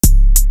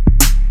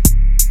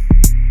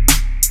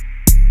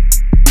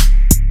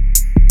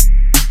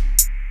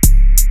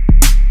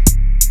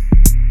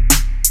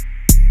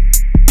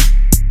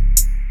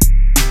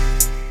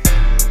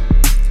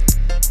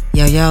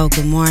Yo,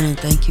 good morning.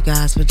 Thank you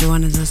guys for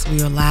joining us.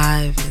 We are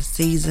live in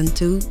season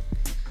 2.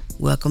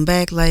 Welcome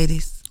back,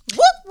 ladies. Whoop,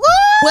 whoop.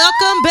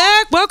 Welcome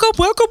back. Welcome.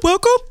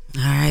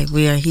 All right,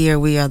 we are here.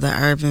 We are the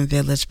Urban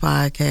Village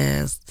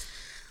Podcast,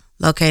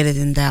 located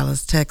in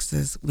Dallas,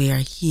 Texas. We are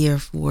here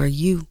for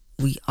you.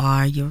 We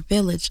are your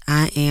village.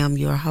 I am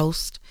your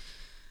host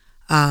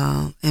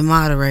and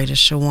moderator,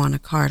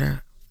 Shawana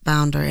Carter,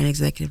 founder and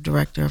executive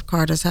director of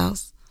Carter's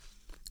House,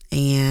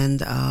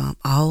 and a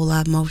whole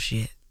lot more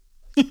shit.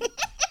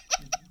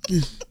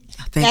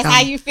 That's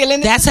how you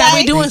feeling. That's today? how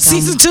we doing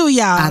season 2,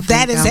 y'all.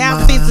 That is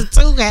how season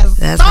 2 has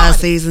That's started. how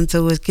season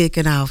 2 is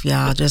kicking off,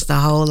 y'all. Just a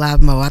whole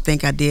lot more. I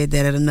think I did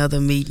that at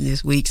another meeting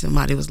this week.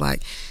 Somebody was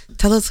like,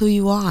 "Tell us who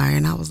you are,"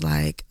 and I was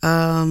like,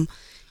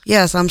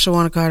 "Yes, I'm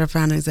Shawana Carter,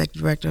 founder and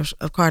executive director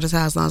of Carter's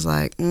House." And I was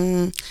like,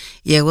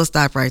 "Yeah, we'll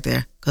stop right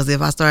there, because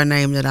if I start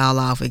naming it all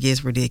off, it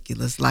gets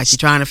ridiculous. Like, you're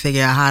trying to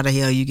figure out how the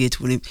hell you get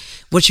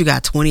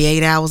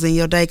 28 hours in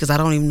your day, because I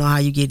don't even know how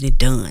you getting it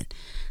done."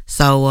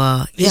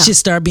 So It should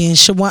start being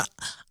Shawana.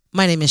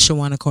 My name is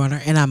Shawana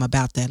Carter, and I'm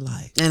about that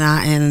life.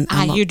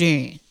 How you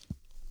doing?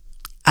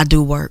 I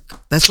do work.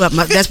 That's what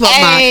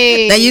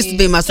that used to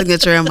be my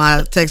signature in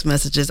my text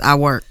messages. I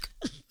work.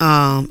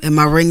 And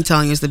my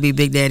ringtone used to be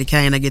Big Daddy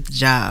Kane. I get the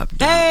job.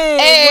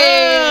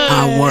 Hey.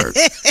 I work,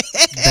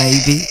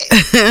 baby.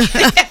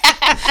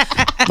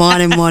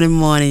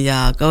 Morning,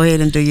 y'all. Go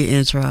ahead and do your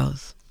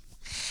intros.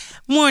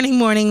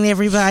 Morning,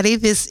 everybody.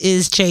 This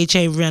is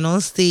JJ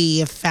Reynolds,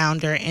 the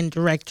founder and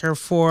director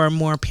for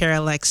More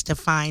Parallax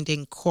Defined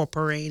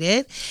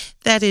Incorporated.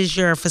 That is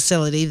your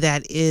facility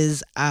that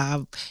is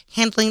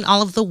handling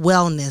all of the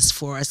wellness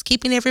for us,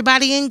 keeping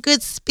everybody in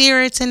good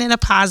spirits and in a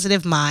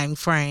positive mind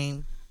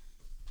frame.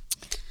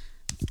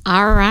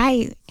 All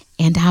right.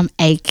 And I'm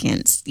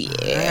Atkins.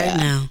 Yeah. Right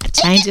now. I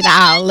changed it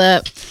all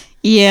up.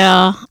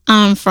 Yeah.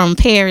 I'm from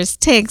Paris,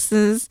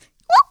 Texas.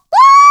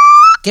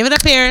 Give it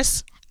up,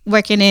 Paris.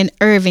 Working in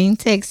Irving,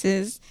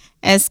 Texas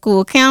as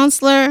school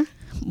counselor,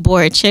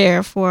 board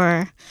chair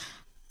for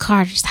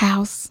Carter's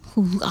House,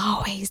 who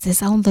always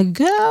is on the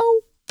go.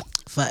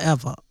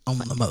 Forever on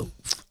the move.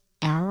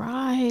 All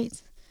right.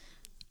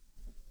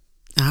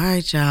 All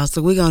right, y'all.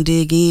 So we're going to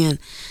dig in.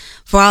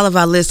 For all of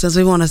our listeners,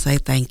 we want to say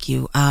thank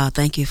you.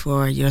 Thank you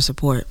for your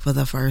support for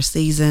the first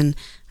season,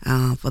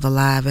 for the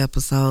live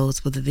episodes,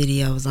 for the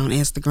videos on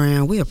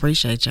Instagram. We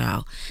appreciate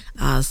y'all.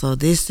 So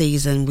this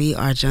season, we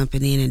are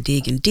jumping in and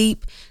digging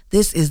deep.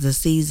 This is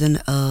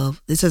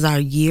our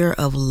year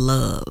of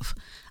love.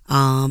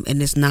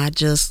 And it's not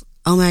just,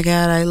 oh my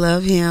God, I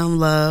love him,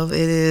 love.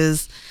 It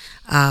is,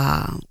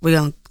 we're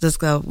going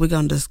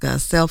to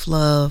discuss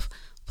self-love,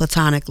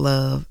 platonic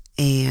love,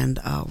 and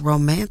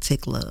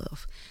romantic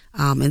love.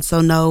 And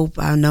so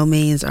by no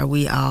means are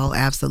we all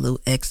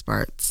absolute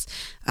experts.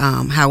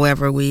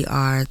 However, we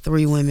are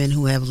 3 women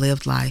who have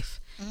lived life,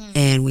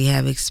 and we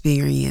have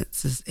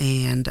experiences,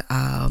 and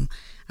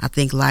I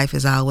think life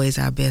is always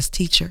our best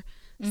teacher.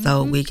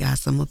 So we got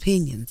some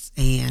opinions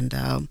and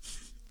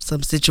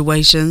some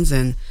situations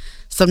and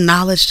some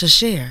knowledge to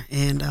share,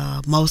 and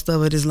most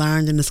of it is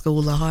learned in the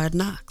school of hard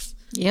knocks.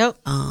 Yep.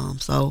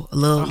 So a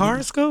little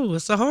Hard school.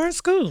 It's a hard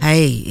school.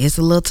 Hey, it's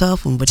a little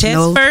tough one, but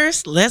Test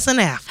first, lesson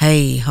after.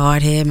 Hey,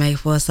 hard head make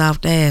for a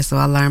soft ass, so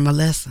I learned my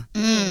lesson.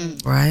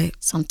 Right?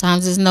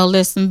 Sometimes there's no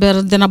lesson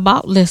better than a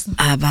bought lesson.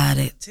 How about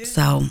it?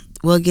 So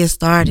we'll get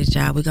started,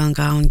 y'all. We're gonna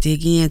go and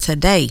dig in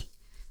today.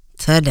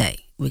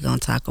 We're gonna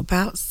talk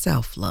about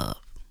self-love.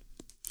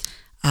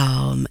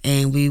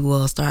 And we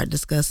will start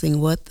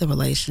discussing what the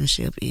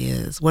relationship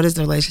is. What is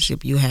the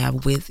relationship you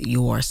have with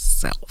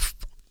yourself?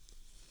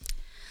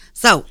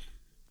 So,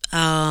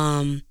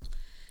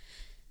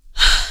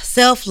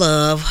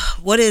 self-love,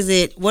 what is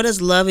it? What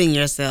does loving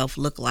yourself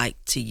look like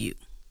to you?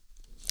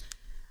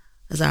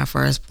 That's our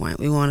first point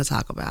we want to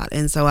talk about.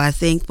 And so I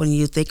think when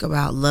you think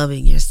about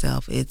loving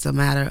yourself, it's a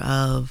matter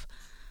of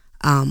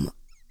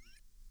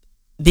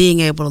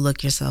being able to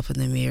look yourself in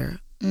the mirror.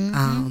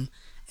 And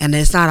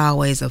it's not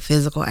always a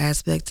physical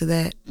aspect to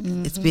that.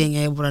 It's being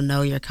able to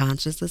know your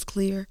conscience is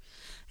clear.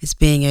 It's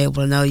being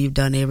able to know you've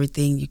done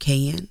everything you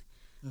can.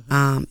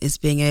 It's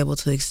being able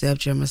to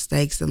accept your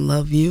mistakes and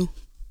love you.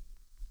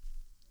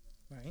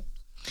 Right.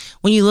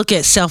 When you look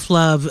at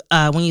self-love,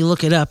 when you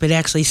look it up, it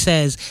actually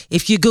says,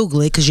 if you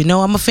Google it, because you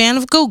know I'm a fan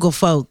of Google,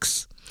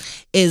 folks,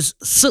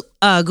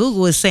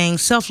 Google is saying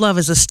self-love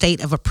is a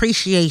state of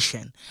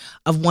appreciation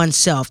of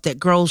oneself that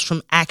grows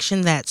from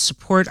action that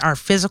support our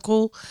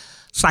physical,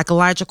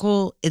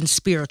 psychological, and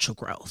spiritual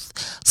growth.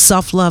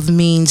 Self-love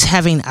means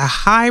having a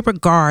high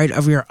regard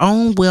of your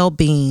own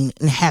well-being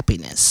and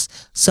happiness.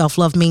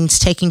 Self-love means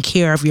taking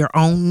care of your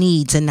own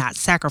needs and not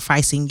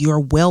sacrificing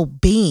your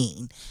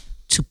well-being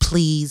to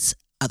please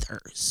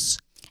others.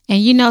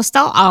 And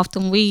so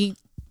often we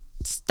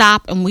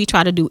stop and we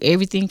try to do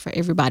everything for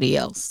everybody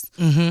else,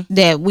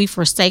 that we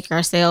forsake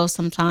ourselves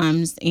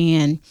sometimes.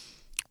 And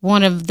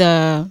one of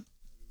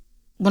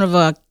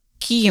our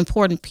key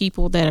important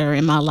people that are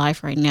in my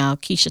life right now,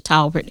 Keisha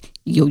Talbert,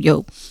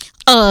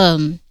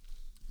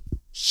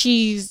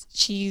 she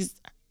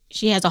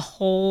has a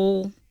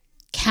whole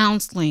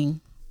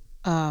counseling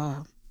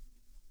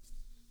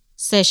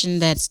session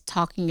that's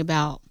talking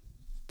about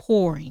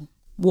pouring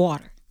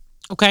water.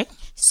 Okay.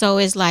 So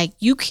it's like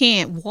you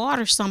can't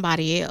water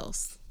somebody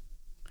else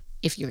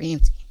if you're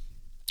empty.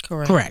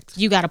 Correct.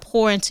 You got to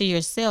pour into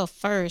yourself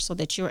first so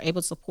that you're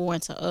able to pour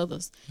into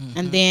others. Mm-hmm.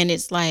 And then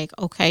it's like,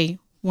 okay,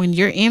 when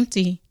you're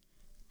empty,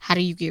 how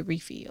do you get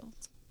refilled?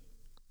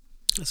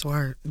 That's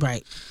word.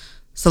 Right.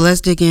 So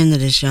let's dig into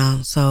this,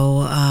 y'all.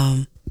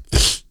 So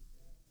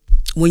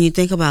when you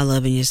think about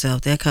loving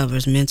yourself, that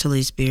covers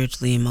mentally,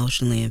 spiritually,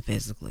 emotionally, and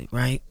physically,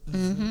 right?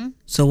 Mm-hmm.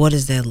 So what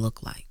does that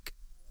look like?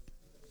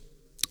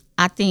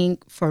 I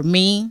think for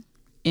me,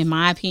 in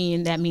my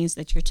opinion, that means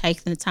that you're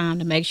taking the time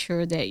to make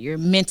sure that you're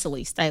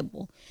mentally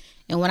stable.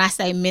 And when I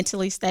say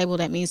mentally stable,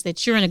 that means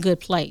that you're in a good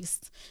place.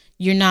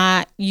 You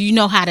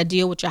know how to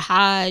deal with your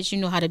highs, you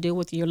know how to deal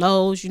with your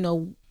lows, you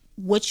know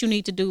what you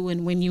need to do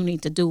and when you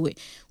need to do it.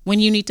 When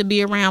you need to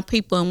be around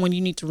people and when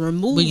you need to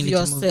remove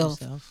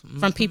yourself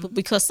from people.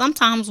 Because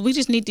sometimes we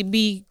just need to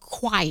be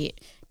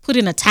quiet. Put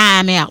in a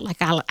timeout, like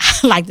I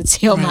like to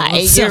tell my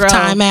 8-year-old.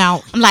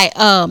 Timeout. I'm like,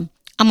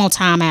 I'm on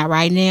timeout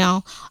right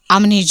now.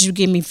 I'm going to need you to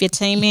give me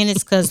 15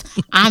 minutes because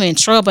I'm in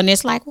trouble. And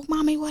it's like, well,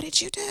 mommy, what did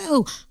you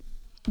do?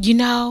 You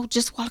know,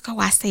 just a while ago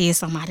I said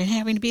something I didn't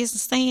have any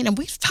business saying, and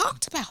we've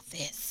talked about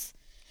this.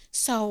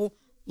 So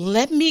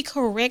let me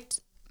correct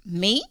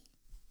me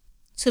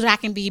so that I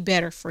can be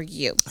better for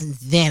you. And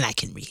then I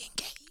can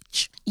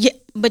re-engage. Yeah,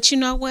 but you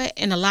know what?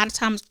 And a lot of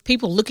times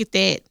people look at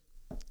that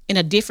in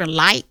a different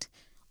light.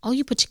 Oh,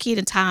 you put your kid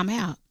in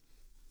timeout.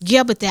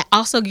 Yeah, but that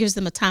also gives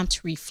them a time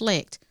to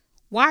reflect.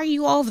 Why are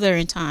you over there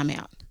in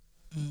timeout?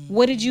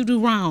 What did you do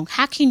wrong?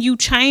 How can you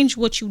change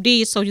what you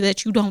did so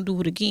that you don't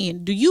do it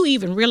again? Do you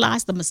even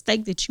realize the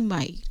mistake that you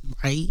made?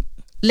 Right.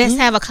 Let's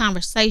have a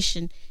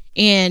conversation.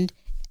 And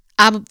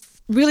I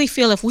really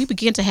feel if we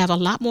begin to have a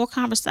lot more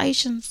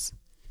conversations,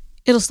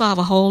 it'll solve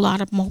a whole lot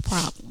of more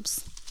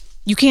problems.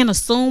 You can't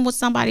assume what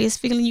somebody is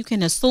feeling. You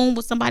can assume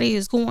what somebody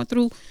is going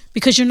through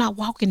because you're not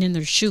walking in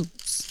their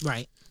shoes.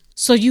 Right.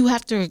 So you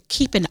have to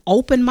keep an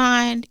open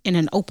mind and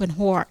an open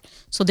heart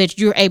so that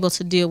you're able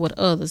to deal with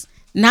others,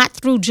 not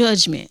through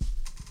judgment,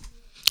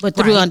 but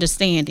through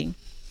understanding.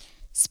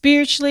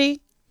 Spiritually,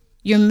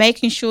 you're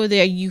making sure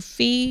that you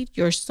feed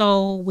your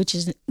soul,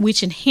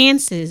 which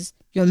enhances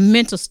your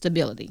mental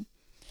stability.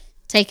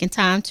 Taking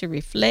time to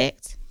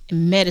reflect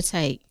and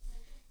meditate.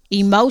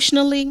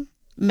 Emotionally,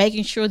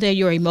 making sure that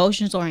your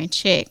emotions are in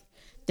check,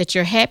 that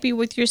you're happy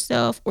with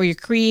yourself or you're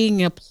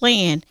creating a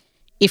plan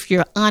if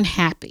you're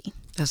unhappy.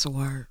 That's a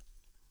word.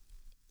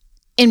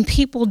 And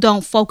people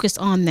don't focus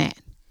on that.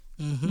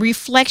 Mm-hmm.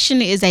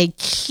 Reflection is a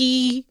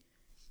key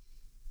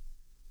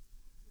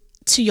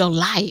to your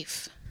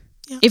life.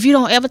 Yeah. If you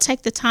don't ever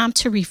take the time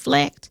to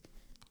reflect,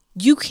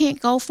 you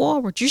can't go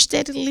forward. You're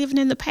steadily living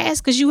in the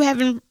past because you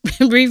haven't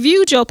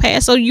reviewed your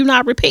past, so you're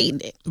not repeating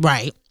it.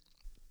 Right.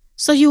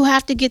 So you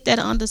have to get that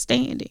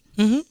understanding.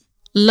 Mm-hmm.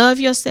 Love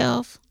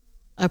yourself.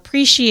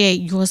 Appreciate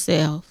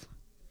yourself.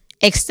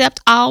 Accept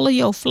all of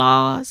your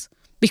flaws.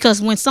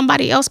 Because when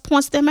somebody else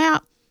points them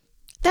out,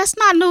 that's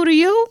not new to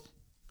you.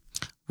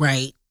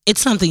 Right. It's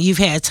something you've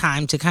had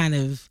time to kind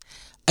of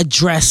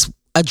address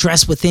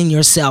within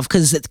yourself.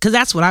 Because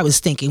that's what I was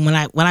thinking when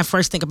I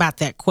first think about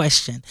that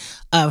question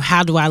of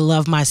how do I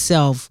love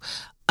myself,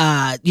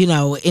 in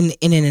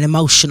an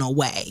emotional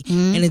way.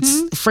 Mm-hmm. And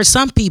it's for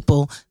some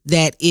people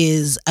that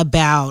is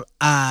about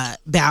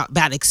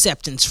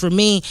acceptance. For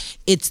me,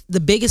 it's the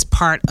biggest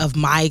part of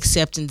my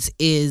acceptance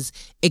is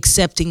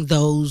accepting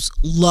those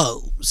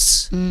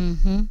lows.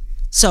 Mm-hmm.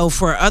 So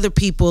for other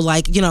people,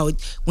 like,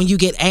 when you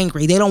get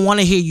angry, they don't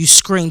want to hear you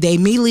scream. They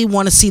immediately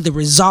want to see the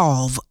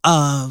resolve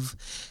of,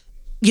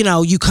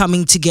 you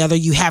coming together,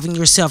 you having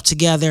yourself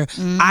together.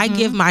 Mm-hmm. I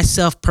give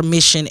myself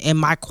permission in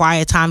my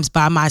quiet times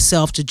by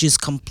myself to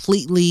just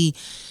completely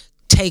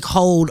take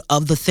hold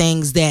of the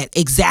things that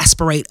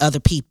exasperate other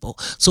people.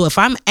 So if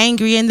I'm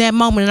angry in that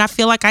moment and I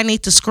feel like I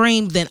need to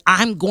scream, then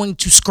I'm going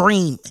to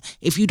scream.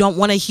 If you don't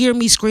want to hear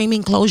me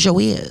screaming, close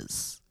your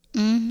ears.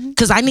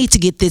 Because I need to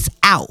get this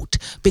out.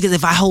 Because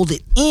if I hold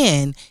it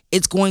in,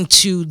 it's going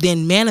to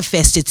then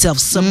manifest itself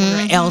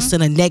somewhere else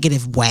in a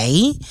negative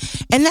way,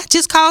 and that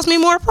just caused me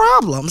more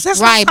problems. That's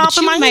right. Not but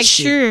you my make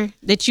issue. sure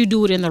that you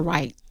do it in the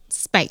right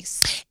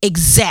space.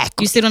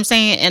 Exactly. You see what I'm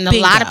saying? And a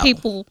lot of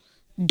people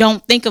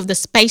don't think of the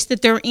space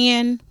that they're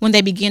in when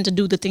they begin to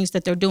do the things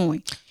that they're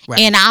doing. Right.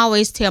 And I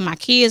always tell my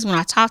kids when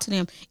I talk to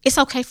them, it's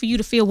okay for you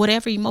to feel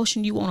whatever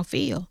emotion you want to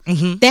feel.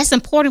 Mm-hmm. That's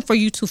important for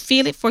you to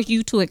feel it, for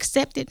you to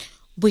accept it.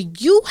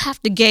 But you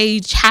have to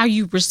gauge how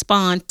you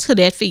respond to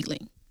that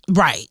feeling.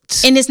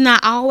 Right. And it's not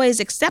always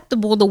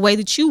acceptable the way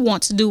that you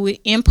want to do it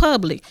in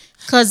public.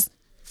 Because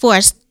for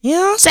a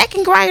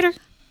second grader,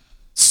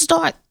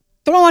 start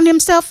throwing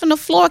himself on the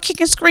floor,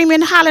 kicking,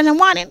 screaming, hollering, and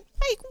whining.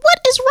 Like, what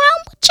is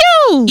wrong with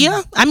you?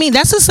 Yeah. I mean,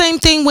 that's the same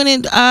thing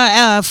when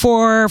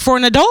for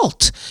an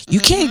adult. You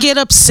can't get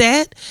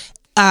upset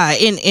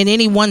in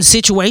any one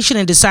situation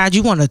and decide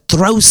you want to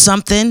throw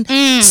something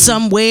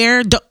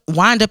somewhere,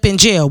 wind up in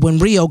jail when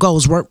Rio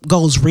goes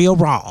real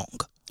wrong.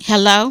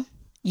 Hello?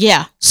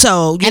 Yeah.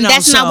 So, and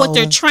that's not what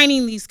they're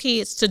training these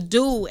kids to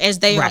do as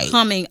they are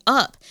coming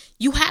up.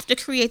 You have to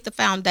create the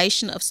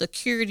foundation of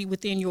security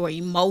within your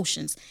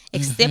emotions.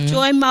 Accept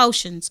your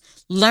emotions.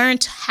 Learn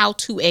how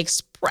to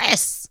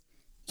express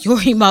your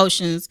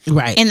emotions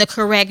in the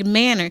correct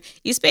manner,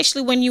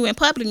 especially when you in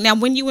public. Now,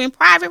 when you in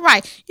private,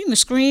 you can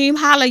scream,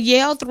 holler,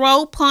 yell,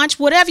 throw, punch,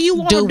 whatever you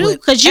want to do,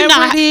 because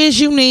it is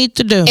you need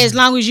to do. As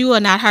long as you are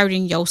not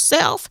hurting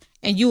yourself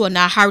and you are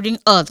not hurting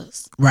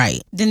others,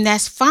 then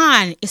that's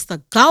fine. It's the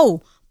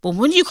goal. But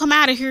when you come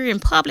out of here in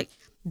public,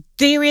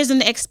 there is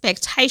an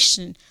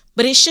expectation.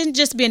 But it shouldn't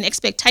just be an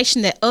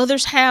expectation that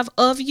others have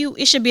of you.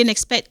 It should be an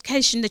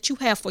expectation that you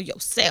have for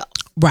yourself.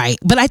 Right.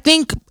 But I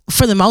think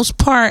for the most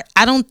part,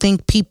 I don't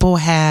think people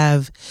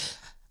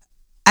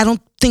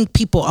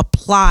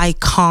apply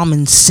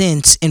common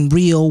sense in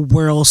real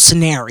world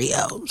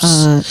scenarios.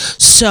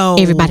 So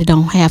everybody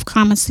don't have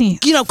common sense.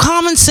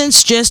 Common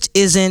sense just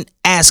isn't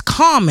as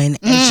common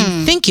as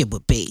you think it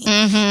would be.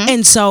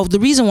 And so the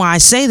reason why I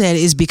say that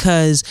is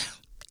because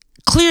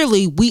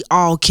clearly we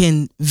all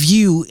can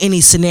view any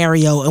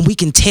scenario and we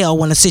can tell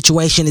when a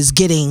situation is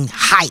getting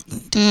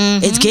heightened.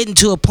 It's getting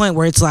to a point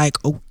where it's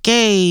like,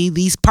 okay,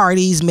 these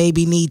parties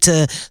maybe need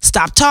to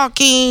stop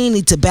talking,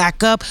 need to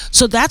back up.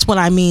 So that's what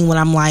I mean when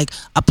I'm like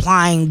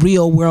applying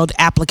real world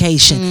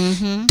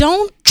application.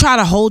 Don't try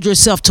to hold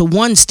yourself to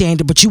one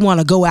standard, but you want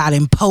to go out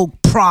and poke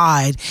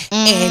pride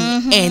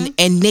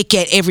and nick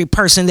at every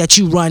person that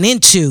you run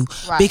into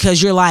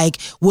because you're like,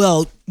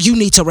 well, you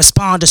need to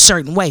respond a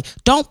certain way.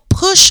 Don't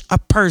push a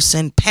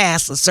person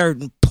past a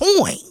certain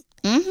point.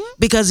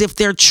 Because if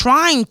they're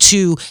trying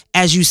to,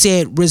 as you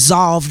said,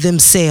 resolve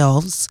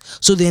themselves,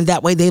 so then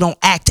that way they don't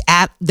act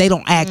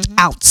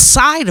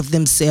outside of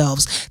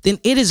themselves, then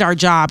it is our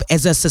job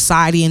as a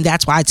society, and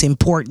that's why it's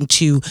important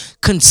to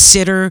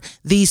consider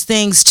these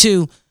things,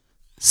 to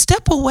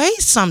step away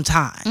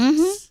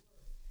sometimes.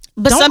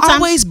 But don't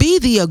always be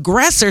the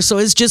aggressor. So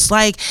it's just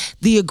like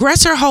the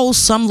aggressor holds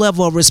some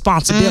level of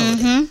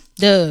responsibility.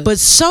 But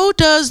so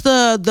does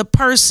the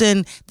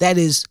person that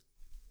is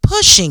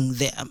pushing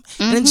them.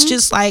 And it's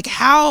just like,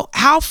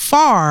 how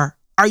far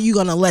are you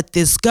going to let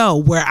this go?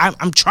 Where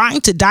I'm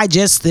trying to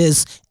digest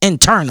this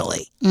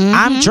internally.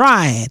 I'm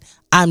trying.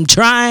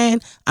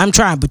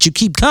 But you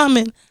keep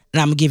coming,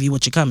 and I'm going to give you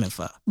what you're coming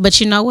for. But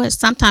you know what?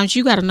 Sometimes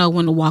you got to know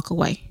when to walk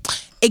away.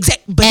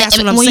 Exactly. But that's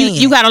what I'm saying.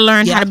 You got to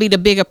learn how to be the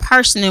bigger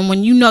person. And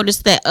when you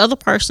notice that other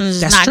person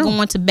is not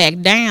going to back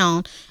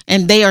down,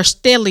 and they are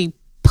steadily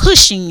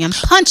pushing and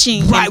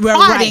punching and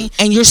fighting,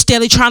 and you're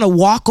steadily trying to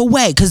walk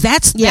away, because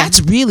that's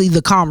really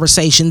the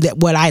conversation that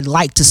what I'd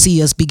like to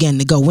see us begin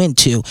to go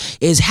into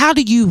is, how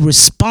do you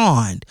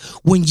respond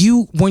when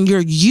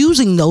you're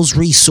using those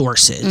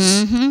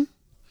resources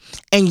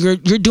and you're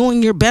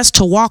doing your best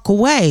to walk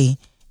away,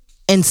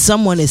 and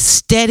someone is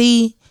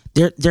steady,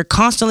 they're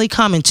constantly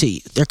coming to you,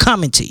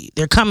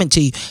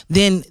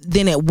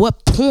 then at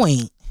what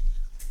point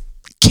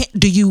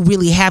do you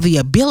really have the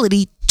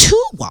ability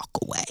to walk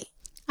away?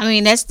 I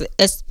mean, that's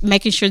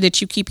making sure that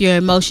you keep your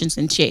emotions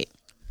in check.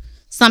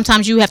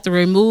 Sometimes you have to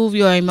remove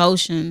your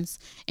emotions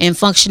and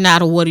function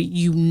out of what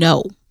you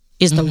know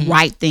is the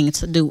right thing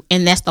to do.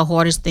 And that's the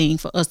hardest thing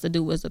for us to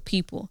do as a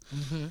people.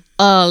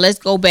 Let's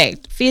go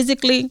back.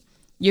 Physically,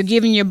 you're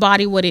giving your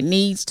body what it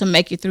needs to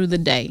make it through the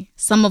day.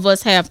 Some of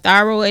us have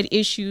thyroid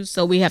issues,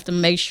 so we have to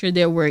make sure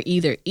that we're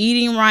either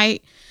eating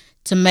right,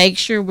 to make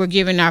sure we're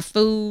giving our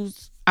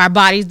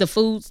bodies the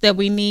foods that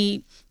we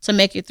need to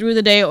make it through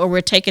the day, or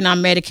we're taking our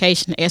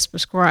medication as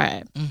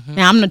prescribed.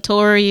 Now, I'm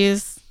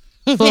notorious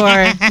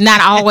for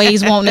not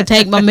always wanting to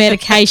take my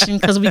medication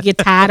because we get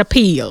tired of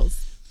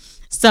pills.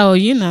 So,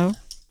 you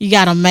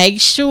got to make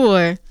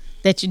sure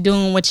that you're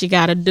doing what you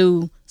got to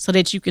do so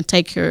that you can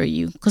take care of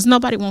you. Because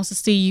nobody wants to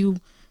see you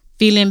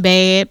feeling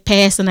bad,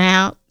 passing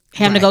out,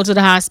 having to go to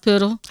the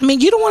hospital. I mean,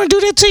 you don't want to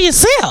do that to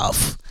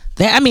yourself.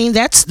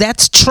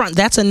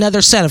 That's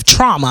another set of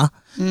trauma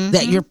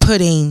that you're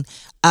putting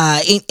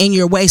in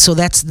your way. So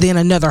that's then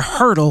another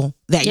hurdle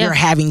that you're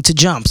having to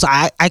jump. So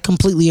I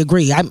completely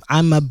agree.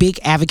 I'm a big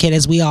advocate,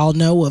 as we all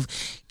know, of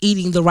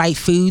eating the right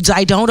foods.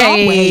 I don't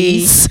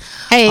always.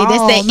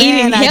 That's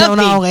eating healthy. I don't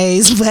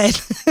always,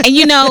 but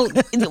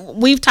and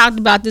we've talked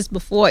about this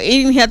before.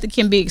 Eating healthy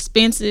can be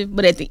expensive,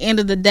 but at the end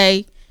of the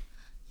day,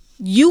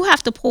 you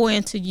have to pour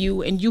into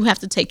you, and you have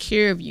to take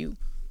care of you.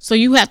 So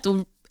you have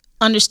to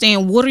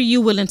understand, what are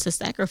you willing to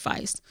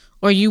sacrifice?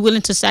 Are you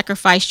willing to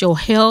sacrifice your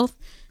health,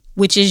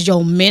 which is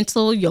your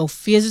mental, your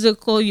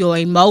physical, your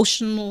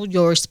emotional,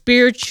 your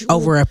spiritual,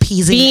 over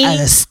appeasing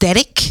an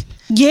aesthetic?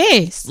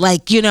 Yes.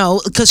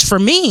 Because for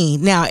me,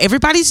 now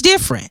everybody's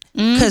different.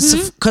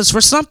 Because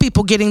for some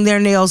people, getting their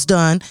nails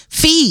done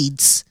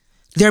feeds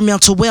their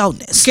mental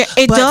wellness.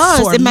 It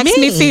does. It makes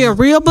me feel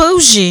real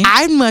bougie.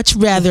 I'd much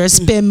rather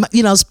spend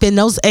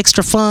those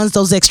extra funds,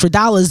 those extra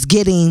dollars,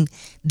 getting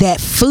that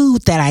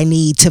food that I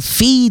need to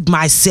feed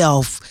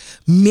myself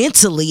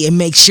mentally and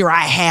make sure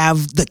I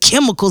have the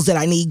chemicals that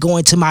I need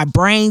going to my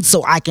brain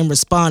so I can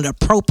respond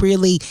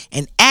appropriately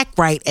and act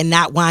right and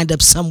not wind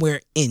up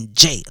somewhere in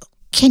jail.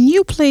 can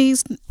you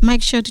please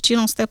make sure that you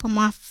don't step on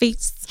my feet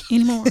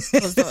anymore?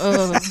 'Cause,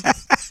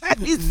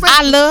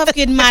 I love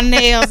getting my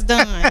nails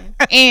done,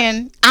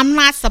 and I'm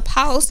not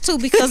supposed to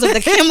because of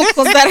the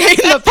chemicals that are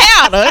in the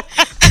powder.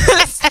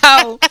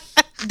 So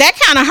that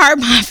kind of hurt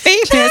my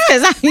feelings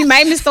because you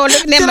made me start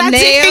looking at my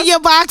nails. Did I tick in your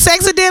box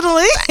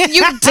accidentally?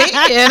 You did,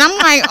 and I'm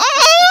like,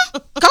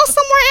 go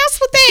somewhere else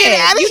with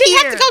that. You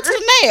didn't have to go to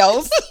the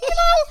nails,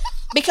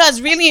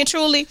 because really and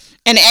truly.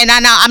 And I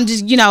know I'm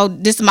just,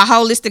 this is my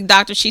holistic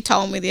doctor. She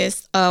told me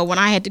this when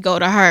I had to go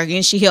to her,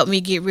 and she helped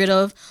me get rid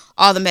of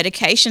all the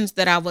medications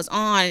that I was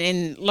on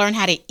and learn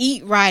how to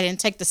eat right and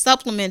take the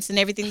supplements and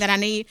everything that I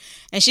need.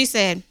 And she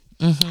said,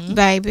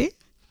 baby,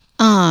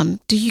 do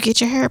you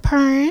get your hair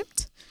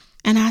permed?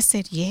 And I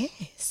said,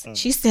 yes.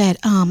 She said,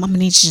 I'm going to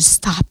need you to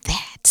stop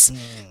that.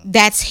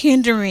 That's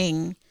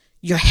hindering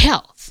your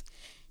health.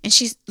 And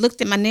she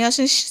looked at my nails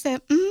and she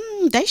said,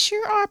 they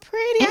sure are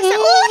pretty. I said,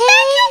 oh,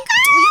 thank you,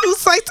 girl. You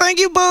say thank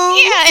you, boo.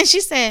 Yeah, and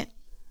she said,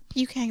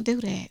 you can't do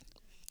that.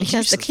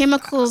 Because the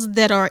chemicals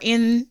that are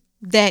in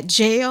that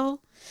gel,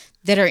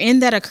 that are in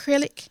that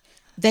acrylic,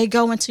 they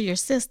go into your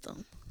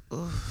system.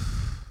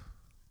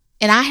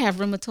 And I have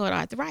rheumatoid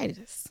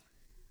arthritis.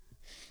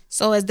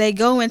 So as they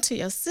go into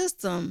your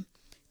system,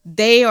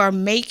 they are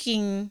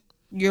making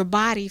your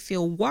body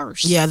feel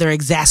worse. Yeah, they're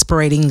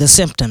exasperating the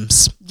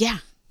symptoms. Yeah.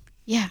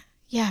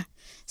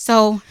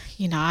 So,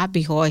 I'd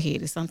be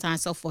hard-headed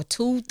sometimes. So for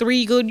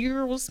 2-3 good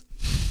years,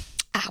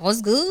 I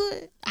was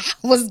good.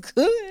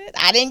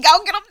 I didn't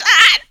go get them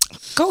done.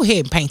 Go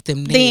ahead and paint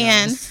them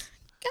nails.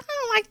 Then,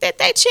 like that,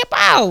 they chip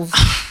off.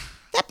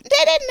 that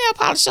nail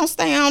polish don't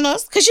stay on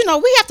us. Because,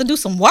 we have to do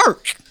some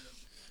work.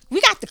 We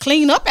got to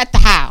clean up at the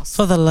house.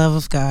 For the love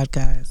of God,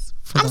 guys.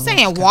 I'm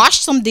saying wash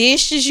some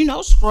dishes,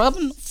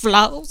 scrubbing the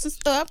floors and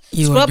stuff.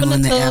 You are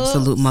doing the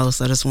absolute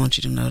most. I just want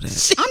you to know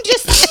that. I'm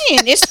just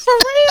saying, it's for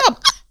real.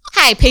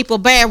 Hey, people,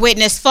 bear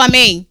witness for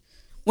me.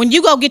 When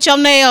you go get your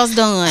nails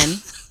done,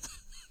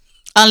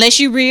 unless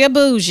you real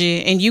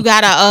bougie and you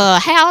got a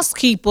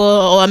housekeeper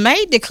or a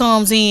maid that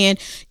comes in,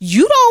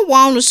 you don't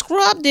want to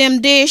scrub them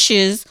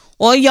dishes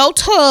or your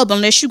tub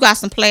unless you got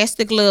some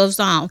plastic gloves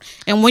on.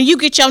 And when you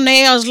get your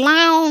nails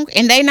long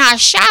and they not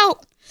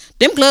short,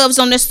 them gloves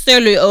don't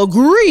necessarily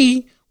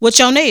agree with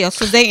your nails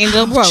because they end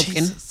up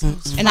broken.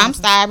 And I'm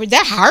sorry,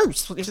 that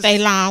hurts if they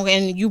long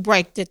and you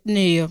break the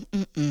nail.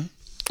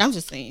 I'm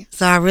just saying.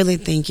 So I really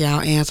think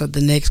y'all answered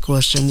the next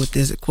question with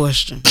this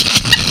question.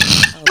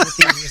 With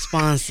these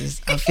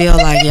responses. I feel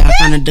like y'all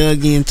kind of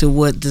dug into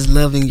what does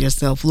loving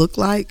yourself look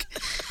like,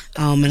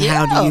 and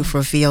how do you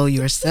fulfill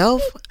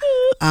yourself.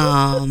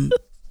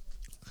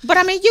 But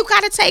I mean, you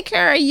got to take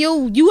care of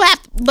you.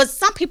 But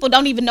some people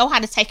don't even know how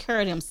to take care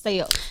of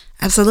themselves.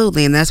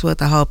 Absolutely, and that's what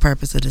the whole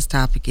purpose of this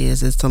topic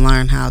is to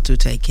learn how to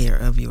take care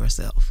of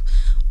yourself,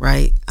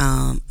 right?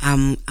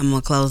 I'm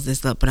gonna close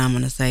this up, but I'm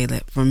gonna say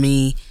that for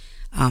me,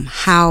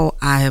 how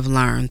I have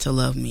learned to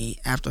love me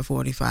after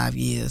 45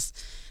 years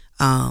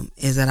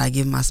is that I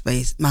give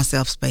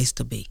myself space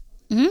to be,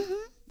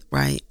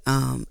 right?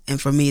 And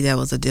for me, that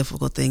was a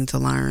difficult thing to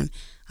learn.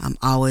 I'm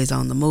always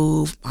on the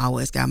move,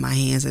 always got my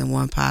hands in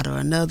one pot or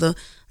another,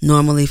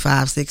 normally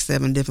 5, 6,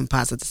 7 different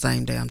pots at the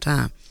same damn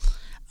time.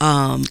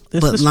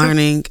 But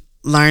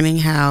learning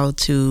how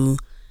to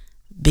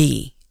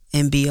be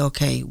and be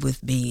okay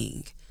with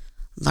being,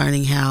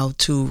 learning how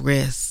to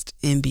rest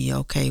and be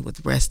okay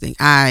with resting.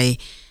 I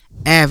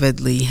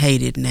avidly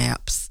hated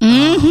naps.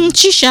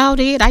 She sure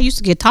did. I used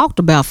to get talked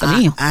about for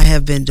them. I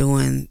have been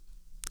doing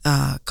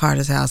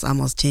Carter's House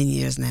almost 10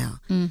 years now.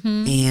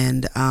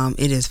 And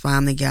it has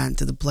finally gotten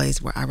to the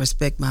place where I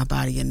respect my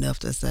body enough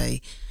to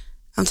say,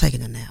 I'm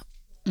taking a nap.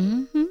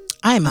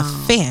 I am a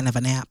fan of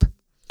a nap.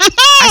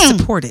 I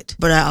support it.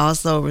 But I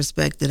also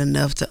respect it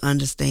enough to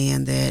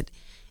understand that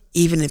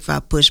even if I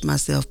push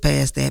myself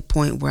past that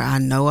point where I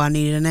know I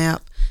need a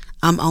nap,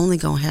 I'm only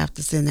going to have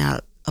to send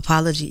out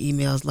apology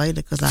emails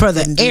later because for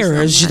the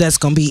errors that's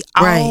going to be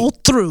all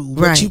through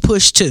what you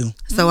push to.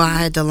 So I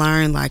had to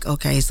learn, like,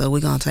 okay, so we're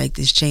going to take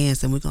this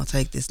chance and we're going to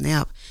take this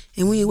nap.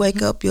 And when you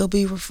wake up, you'll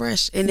be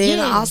refreshed. And then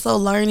also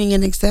learning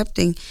and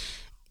accepting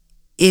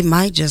it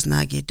might just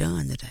not get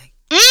done today.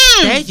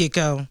 There you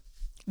go.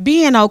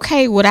 Being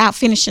okay without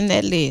finishing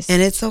that list.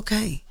 And it's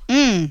okay.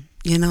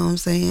 You know what I'm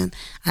saying?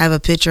 I have a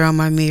picture on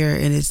my mirror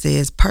and it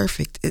says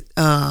perfect.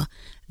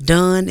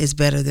 Done is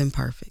better than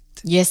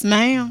perfect. Yes,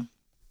 ma'am.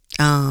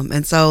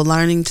 And so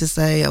learning to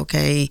say,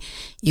 okay,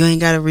 you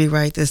ain't got to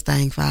rewrite this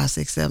thing 5,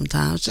 6, 7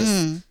 times.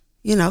 Just,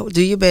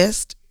 do your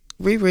best,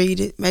 reread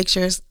it, make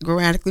sure it's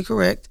grammatically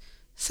correct,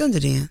 send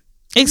it in.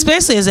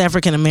 Especially as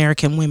African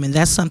American women,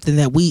 that's something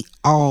that we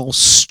all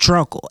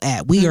struggle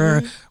at. We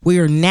are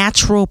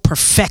natural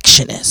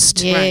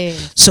perfectionists. Yeah.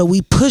 Right? So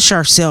we push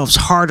ourselves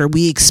harder.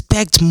 We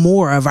expect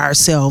more of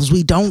ourselves.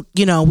 We don't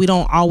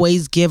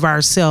always give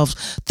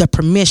ourselves the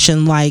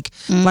permission, like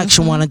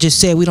Shawana just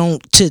said. We don't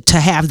to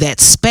have that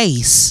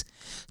space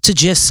to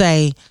just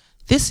say,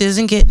 this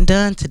isn't getting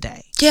done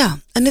today. Yeah,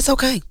 and it's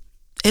okay.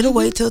 It'll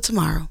wait till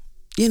tomorrow.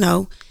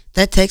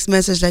 that text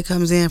message that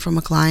comes in from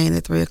a client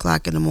at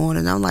 3:00 in the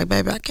morning, I'm like,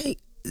 baby, I can't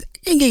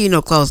give you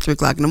no clothes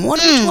 3:00 in the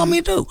morning. What you want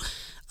me to do?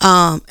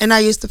 And I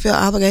used to feel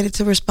obligated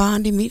to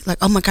respond immediately, like,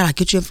 oh my God, I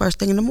get you in first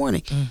thing in the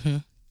morning. Mm-hmm.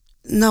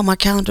 No, my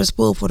calendar's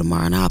full for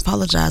tomorrow, and I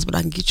apologize, but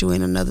I can get you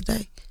in another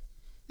day.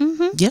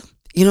 Mm-hmm. Yeah.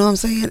 You know what I'm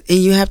saying? And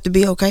you have to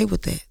be okay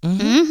with that.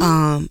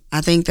 Mm-hmm.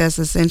 I think that's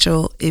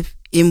essential if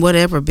in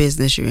whatever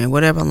business you're in,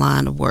 whatever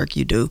line of work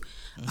you do,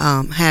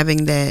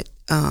 having that.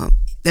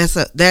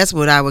 That's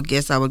what I would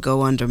guess I would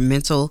go under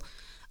mental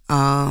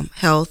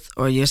health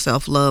or your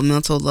self-love,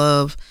 mental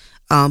love,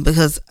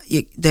 because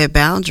that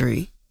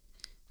boundary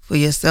for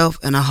yourself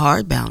and a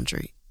hard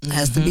boundary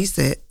has to be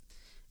set.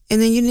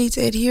 And then you need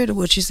to adhere to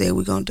what you said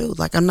we're going to do.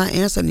 Like, I'm not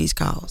answering these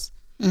calls.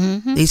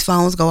 Mm-hmm. These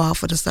phones go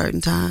off at a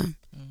certain time.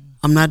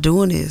 I'm not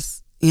doing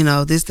this,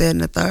 this, that,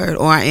 and the third,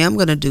 or I am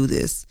going to do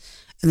this,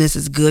 and this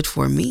is good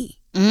for me.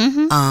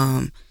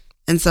 Mm-hmm.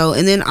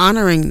 And then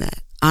honoring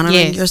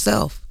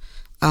yourself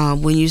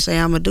when you say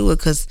I'm going to do it,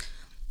 because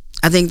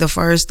I think the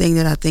first thing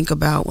that I think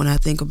about when I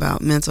think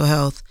about mental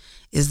health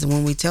is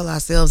when we tell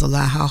ourselves a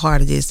lie, how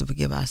hard it is to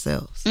forgive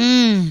ourselves.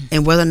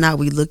 And whether or not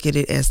we look at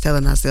it as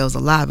telling ourselves a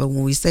lie, but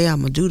when we say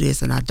I'm going to do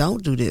this and I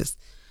don't do this,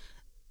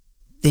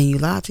 then you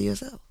lie to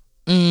yourself.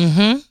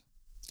 Mm-hmm.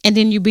 And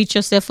then you beat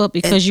yourself up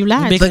because you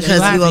lied. Because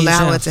you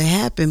allow it to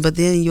happen, but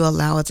then you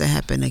allow it to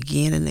happen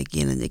again and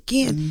again and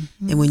again.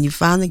 Mm-hmm. And when you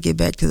finally get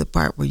back to the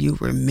part where you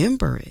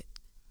remember it,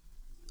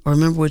 or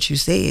remember what you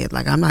said,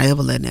 like, I'm not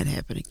ever letting that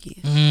happen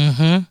again.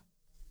 Mm-hmm.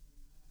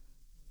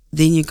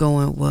 Then you're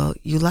going, well,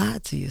 you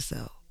lied to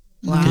yourself.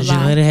 Because you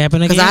let it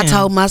happen again. Because I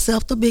told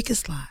myself the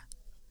biggest lie.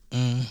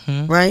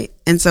 Mm-hmm. Right?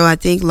 And so I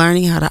think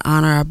learning how to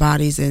honor our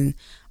bodies and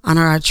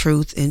honor our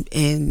truth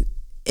and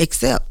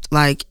accept,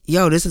 like,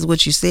 yo, this is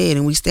what you said,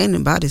 and we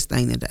standing by this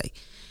thing today.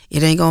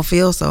 It ain't gonna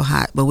feel so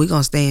hot, but we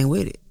gonna stand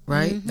with it,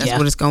 right? Mm-hmm. That's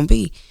what it's gonna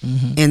be.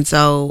 Mm-hmm. And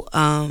so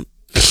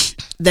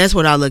that's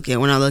what I look at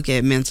when I look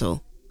at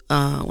mental.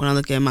 When I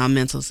look at my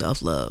mental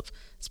self-love.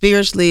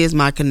 Spiritually is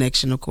my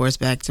connection, of course,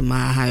 back to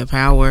my higher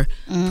power.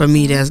 Mm-hmm. For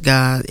me, that's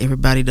God.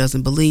 Everybody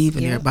doesn't believe,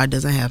 and everybody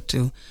doesn't have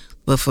to.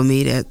 But for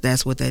me,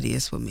 that's what that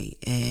is for me.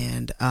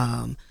 And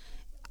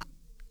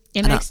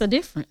it makes a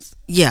difference.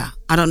 Yeah,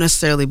 I don't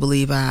necessarily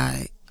believe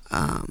I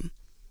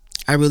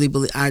really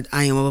believe I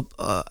am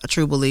a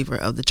true believer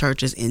of the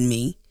church is in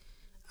me.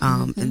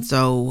 And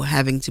so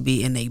having to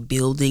be in a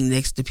building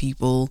next to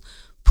people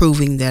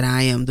proving that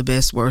I am the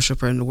best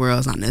worshiper in the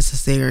world is not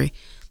necessary,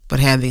 but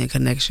having a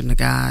connection to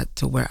God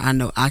to where I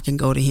know I can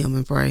go to Him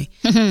and pray,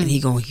 and He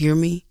gonna hear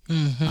me.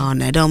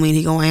 That don't mean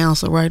He gonna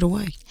answer right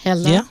away.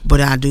 Hello. Yeah.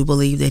 But I do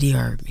believe that He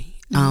heard me,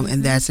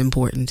 and that's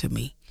important to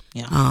me.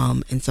 Yeah.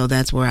 And so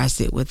that's where I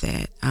sit with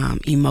that.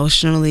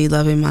 Emotionally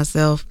loving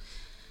myself,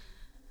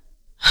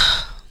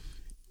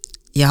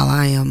 y'all,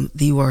 I am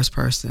the worst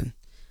person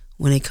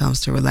when it comes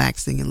to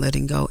relaxing and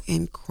letting go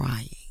and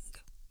crying.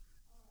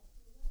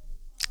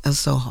 It's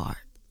so hard.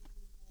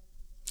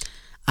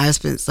 I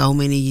spent so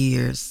many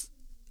years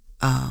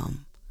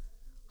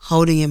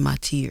holding in my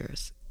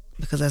tears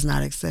because that's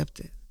not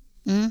accepted.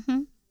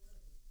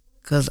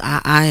 Because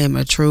I am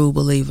a true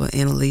believer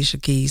in Alicia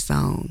Keys'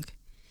 song.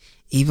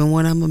 Even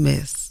when I'm a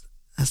mess,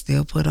 I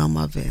still put on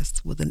my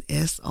vest with an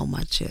S on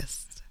my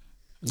chest.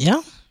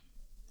 Yeah.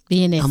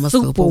 Being I'm a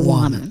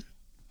superwoman.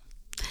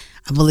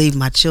 I believe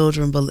my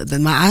children believe.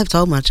 I've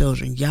told my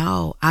children,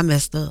 y'all, I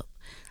messed up.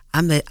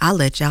 I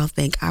let y'all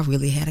think I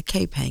really had a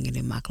cape hanging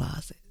in my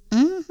closet.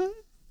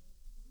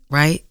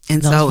 Right?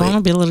 And those so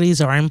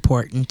vulnerabilities are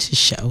important to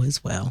show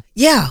as well.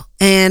 Yeah.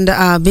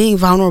 And being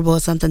vulnerable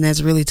is something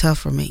that's really tough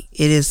for me.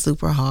 It is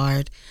super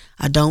hard.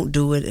 I don't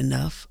do it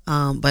enough.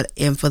 But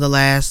for the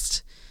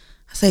last,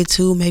 I say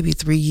 2, maybe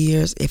 3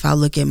 years, if I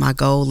look at my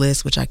goal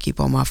list, which I keep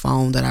on my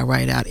phone that I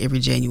write out every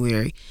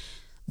January,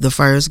 the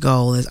first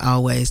goal is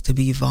always to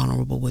be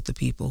vulnerable with the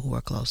people who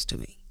are close to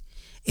me.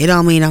 It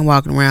don't mean I'm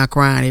walking around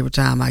crying every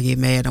time I get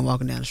mad. I'm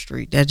walking down the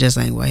street. That just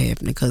ain't what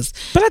happening.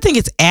 But I think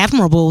it's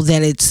admirable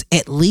that it's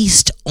at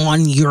least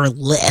on your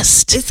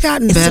list. It's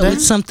gotten better. So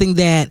it's something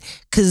that,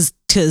 because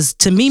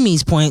to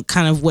Mimi's point,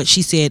 kind of what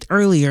she said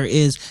earlier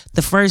is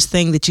the first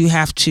thing that you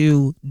have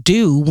to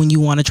do when you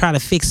want to try to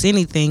fix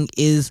anything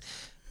is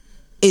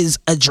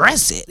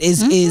address it,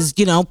 is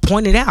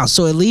point it out.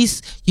 So at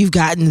least you've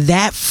gotten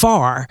that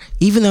far,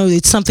 even though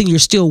it's something you're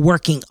still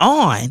working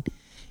on.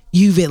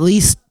 You've at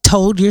least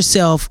told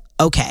yourself,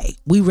 okay,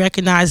 we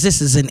recognize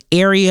this is an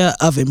area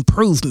of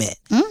improvement,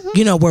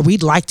 where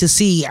we'd like to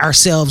see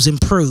ourselves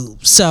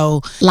improve.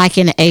 So like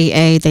in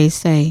AA, they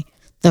say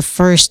the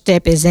first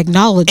step is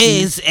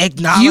acknowledging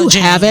you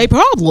have a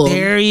problem.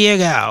 There you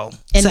go.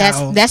 And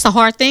that's a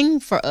hard thing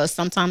for us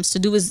sometimes to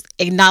do, is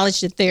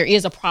acknowledge that there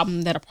is a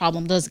problem, that a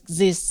problem does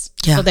exist,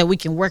 so that we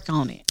can work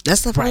on it.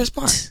 That's the first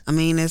part. I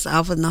mean, it's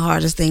often the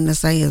hardest thing to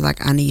say is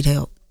like, I need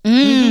help.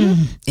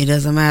 It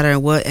doesn't matter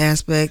in what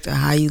aspect or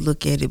how you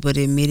look at it, but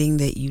admitting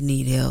that you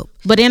need help.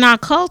 But in our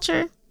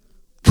culture,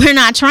 we're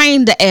not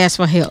trained to ask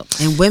for help.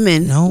 And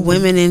women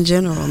in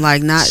general,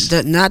 like not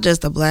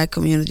just the Black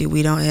community,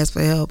 we don't ask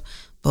for help,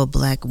 but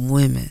Black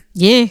women.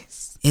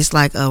 Yes. It's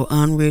like a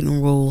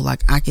unwritten rule,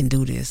 like I can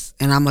do this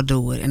and I'm gonna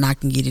do it and I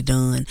can get it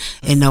done,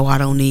 and no, I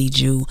don't need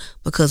you,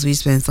 because we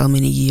spend so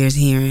many years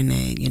hearing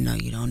that, you know,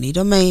 you don't need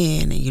a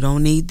man and you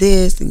don't need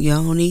this and you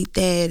don't need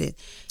that, and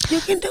you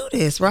can do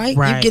this, right?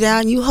 You get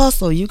out and you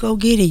hustle, you go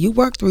get it, you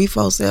work 3,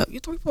 4,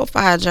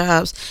 5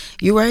 jobs,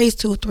 you raise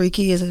 2, 3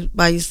 kids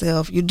by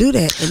yourself, you do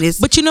that, and it's.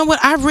 But you know what?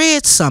 I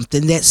read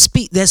something that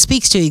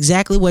speaks to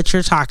exactly what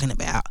you're talking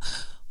about.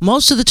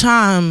 Most of the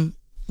time,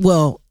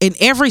 well, in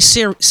every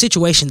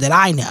situation that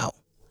I know,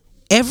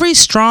 every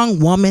strong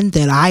woman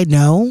that I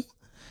know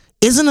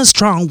isn't a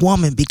strong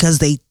woman because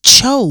they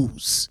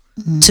chose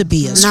to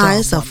be a strong woman. No,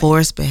 it's a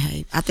forced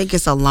behavior. I think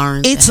it's a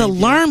learned It's behavior. a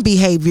learned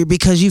behavior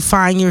because you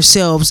find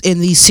yourselves in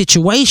these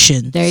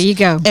situations. There you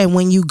go. And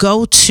when you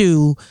go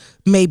to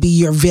maybe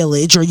your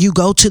village, or you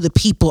go to the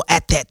people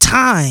at that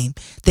time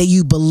that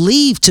you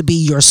believe to be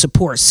your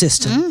support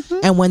system,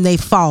 and when they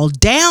fall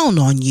down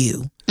on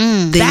you,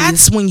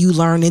 that's when you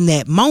learn in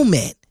that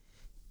moment.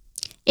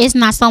 It's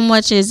not so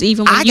much as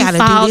even when I you gotta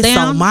fall do this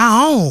down, on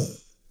my own.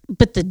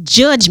 but the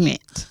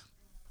judgment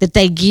that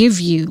they give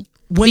you,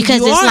 When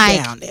because you it's are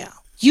like, down there.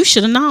 you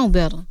should have known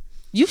better.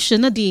 You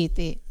shouldn't have did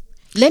that.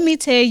 Let me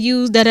tell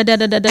you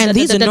And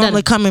these are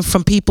normally coming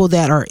from people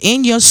that are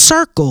in your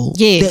circle,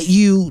 Yes.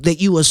 that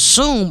you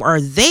assume are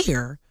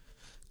there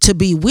to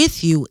be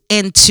with you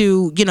and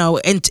to, you know,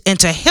 and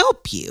to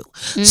help you.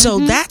 So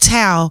that's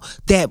how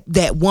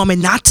that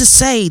woman, not to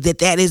say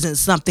that isn't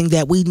something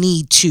that we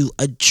need to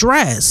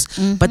address,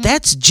 but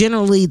that's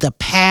generally the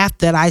path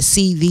that I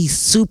see these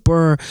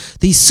super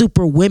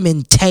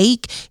women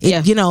take.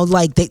 You know,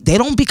 like they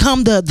don't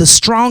become the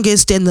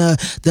strongest and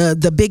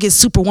the biggest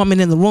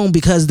superwoman in the room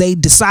because they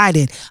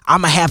decided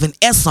I'm gonna have an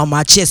S on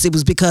my chest. It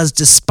was because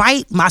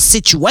despite my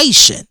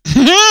situation,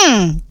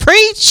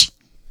 preach.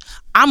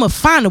 I'm gonna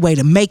find a way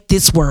to make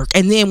this work.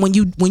 And then when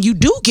you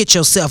do get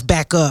yourself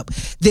back up,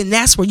 then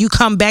that's where you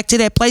come back to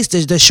that place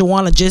that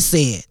Shawana just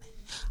said.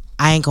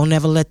 I ain't gonna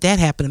never let that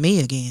happen to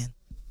me again.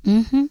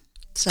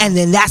 So And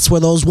then that's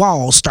where those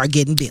walls start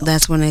getting built.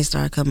 that's when they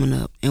start coming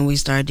up, and we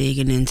start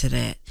digging into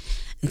that.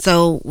 And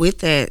so with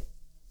that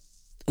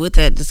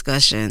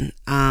discussion,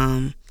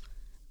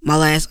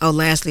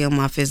 lastly on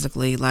my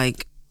physically,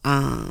 like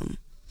I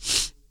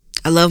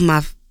love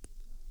my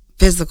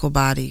physical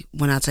body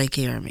when I take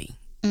care of me.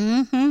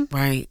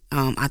 Right.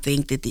 I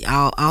think that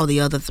all the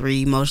other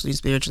 3, emotionally,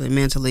 spiritually,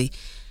 mentally,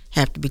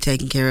 have to be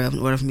taken care of in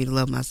order for me to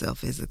love myself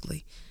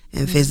physically.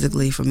 And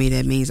physically, for me,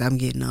 that means I'm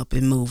getting up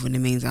and moving. It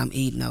means I'm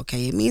eating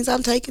okay. It means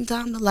I'm taking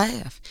time to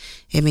laugh.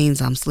 It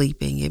means I'm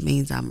sleeping. It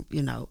means I am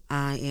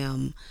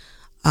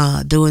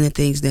doing the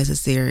things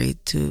necessary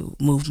to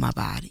move my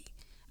body,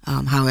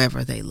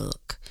 however they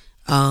look.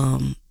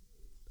 But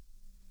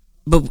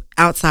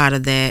outside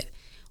of that,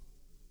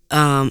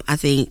 I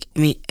think,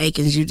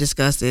 Atkins, you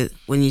discussed it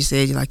when you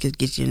said you like to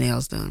get your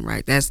nails done,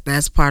 right?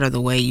 That's part of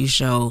the way you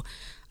show,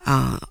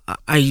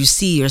 or you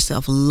see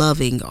yourself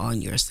loving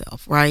on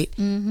yourself, right?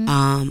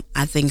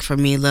 I think for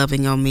me,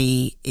 loving on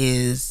me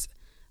is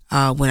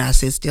when I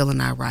sit still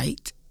and I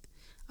write.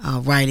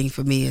 Writing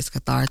for me is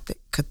cathartic.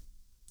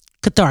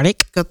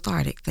 Cathartic.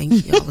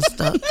 Thank you. I was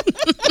stuck.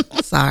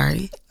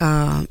 Sorry.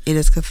 It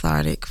is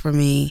cathartic for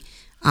me.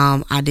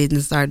 I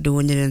didn't start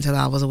doing it until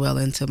I was well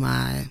into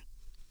my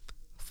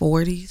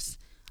 40s,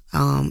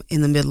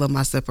 in the middle of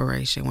my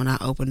separation, when I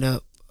opened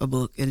up a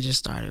book and just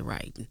started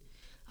writing.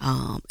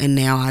 And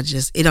now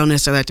it don't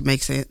necessarily have to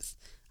make sense.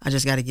 I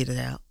just got to get it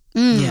out.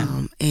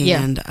 I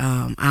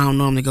don't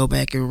normally go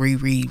back and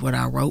reread what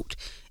I wrote.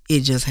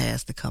 It just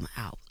has to come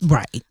out.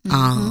 Right.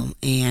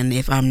 And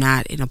if I'm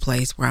not in a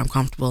place where I'm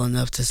comfortable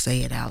enough to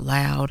say it out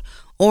loud,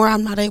 or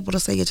I'm not able to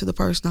say it to the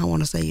person I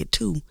want to say it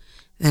to,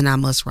 then I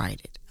must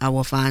write it. I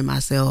will find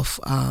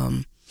myself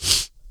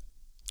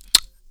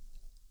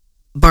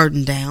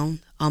burdened down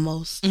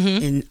almost,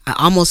 and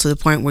almost to the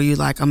point where you're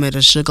like, I'm at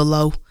a sugar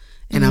low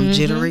and I'm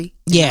jittery.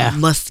 Yeah. I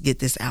must get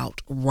this out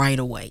right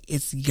away.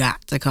 It's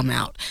got to come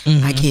out.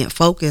 I can't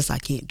focus. I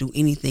can't do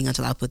anything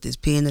until I put this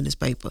pen to this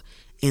paper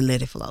and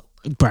let it flow.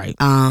 Right.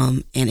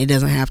 And it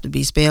doesn't have to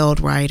be spelled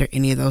right or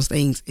any of those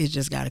things. It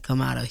just got to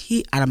come out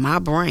of my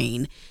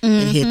brain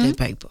and hit that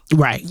paper.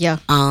 Right. Yeah.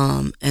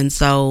 And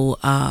so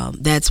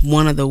that's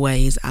one of the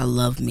ways I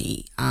love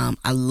me.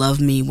 I love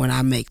me when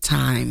I make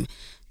time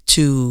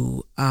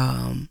to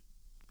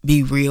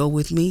be real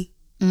with me.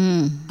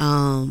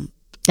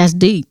 That's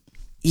deep.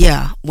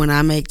 Yeah, when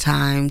I make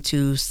time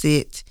to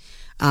sit,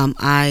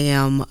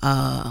 I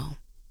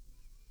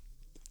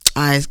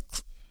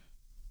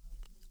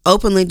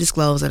openly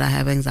disclose that I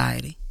have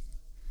anxiety,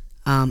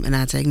 and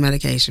I take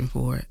medication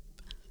for it.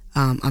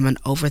 I'm an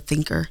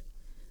overthinker.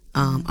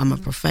 I'm a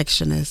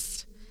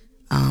perfectionist.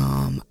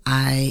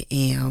 I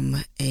am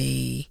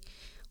a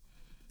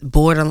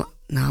borderline.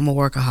 No, I'm a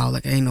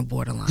workaholic. I ain't no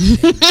borderline.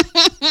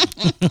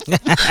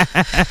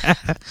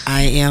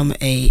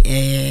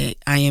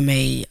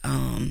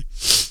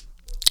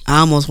 I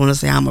almost want to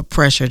say I'm a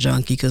pressure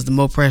junkie, because the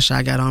more pressure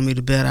I got on me,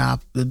 the better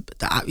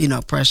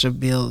pressure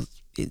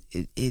builds.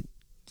 It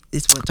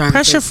it's what turns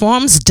Pressure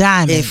forms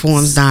diamonds. It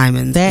forms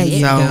diamonds. There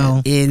you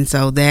go. And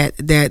so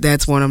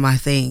that's one of my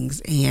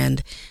things.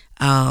 And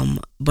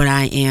but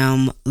I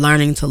am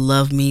learning to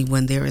love me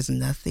when there is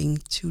nothing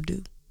to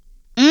do,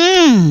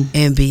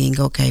 and being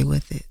okay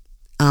with it.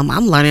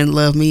 I'm learning to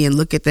love me and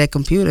look at that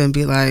computer and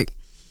be like,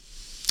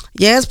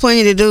 yeah, it's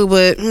plenty to do,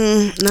 but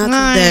not today.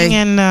 I ain't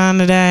getting done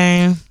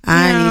today.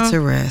 I need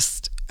to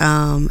rest.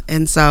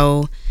 And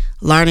so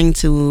learning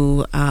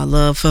to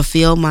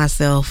fulfill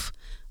myself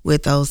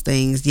with those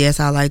things. Yes,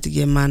 I like to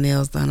get my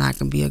nails done. I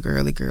can be a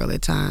girly girl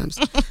at times.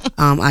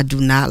 I do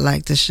not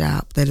like to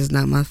shop. That is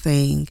not my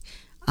thing.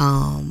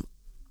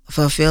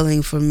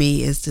 Fulfilling for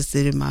me is to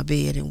sit in my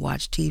bed and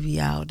watch TV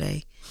all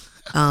day,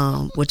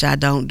 which I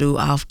don't do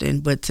often,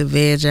 but to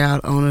veg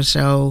out on a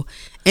show.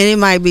 And it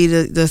might be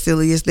the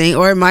silliest thing,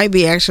 or it might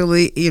be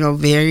actually,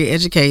 very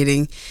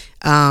educating.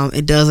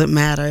 It doesn't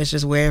matter. It's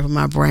just wherever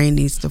my brain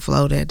needs to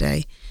flow that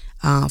day.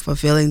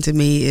 Fulfilling to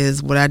me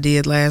is what I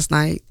did last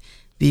night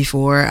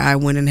before I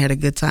went and had a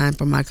good time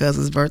for my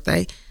cousin's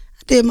birthday.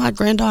 I did my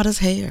granddaughter's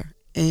hair.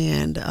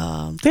 And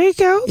there you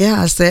go.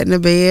 Yeah, I sat in the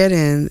bed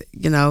and,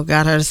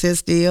 got her to sit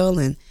still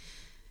and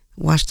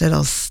watched that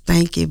old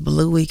stanky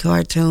bluey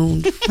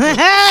cartoon.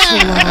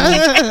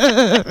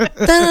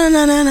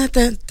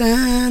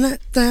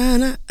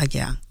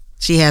 Yeah,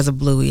 she has a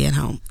bluey at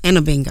home and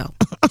a bingo.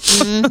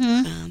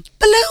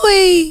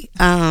 Bluey.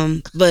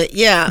 But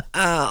yeah,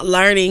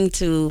 learning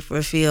to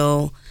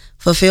fulfill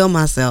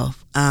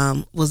myself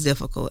was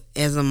difficult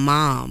as a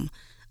mom.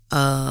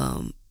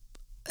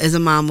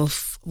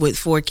 With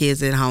 4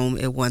 kids at home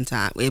at one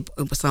time, at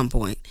some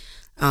point,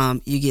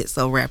 you get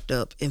so wrapped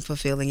up in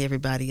fulfilling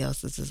everybody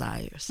else's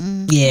desires.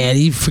 Yeah,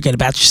 you forget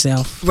about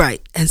yourself.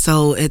 Right. And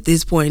so at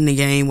this point in the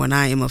game, when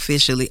I am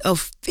officially,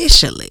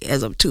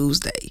 as of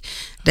Tuesday,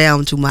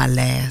 down to my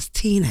last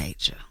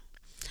teenager,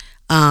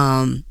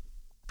 learning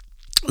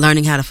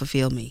how to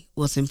fulfill me,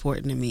 what's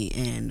important to me,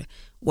 and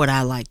what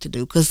I like to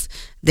do. Because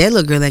that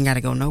little girl ain't got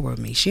to go nowhere with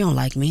me. She don't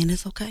like me, and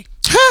it's okay.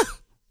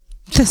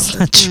 That's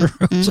not true.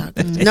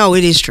 No,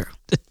 it is true.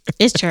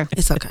 It's true.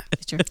 It's okay.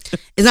 It's true.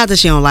 It's not that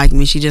she don't like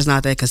me. She just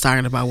not that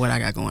concerned about what I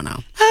got going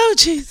on. Oh,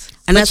 jeez.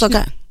 And that's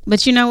okay.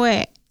 But you know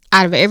what?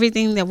 Out of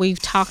everything that we've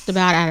talked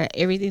about, out of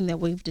everything that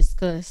we've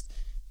discussed,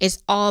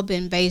 it's all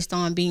been based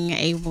on being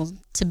able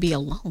to be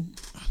alone.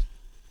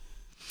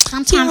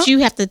 Sometimes you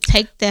have to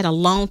take that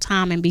alone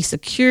time and be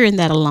secure in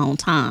that alone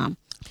time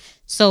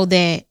so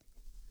that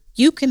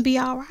you can be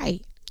all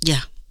right. Yeah.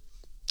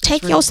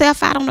 Take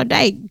yourself out on a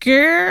date.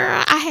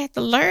 Girl, I had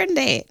to learn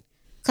that.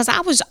 Because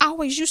I was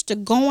always used to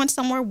going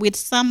somewhere with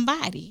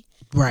somebody.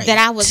 Right. That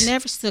I was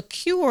never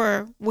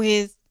secure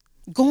with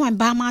going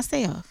by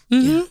myself.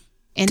 Mm-hmm.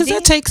 Because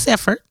that takes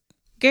effort.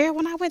 Girl,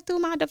 when I went through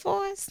my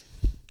divorce,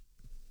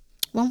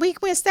 when we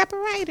went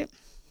separated,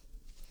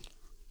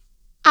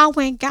 I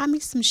went and got me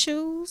some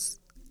shoes,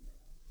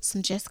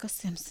 some Jessica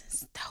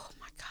Simpsons. Oh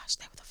my gosh,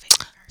 they were the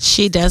favorite.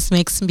 She does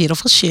make some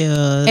beautiful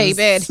shoes. Hey,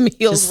 bad meals.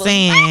 Just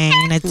saying.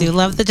 I do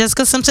love the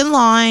Jessica Simpson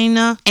line.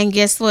 And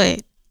guess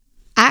what?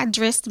 I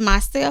dressed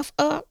myself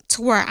up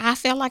to where I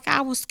felt like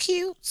I was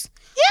cute.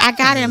 Yes. I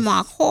got in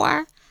my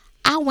car.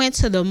 I went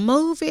to the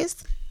movies.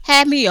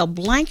 Had me a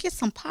blanket,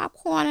 some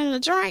popcorn, and a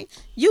drink.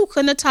 You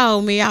couldn't have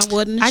told me I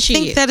wasn't. I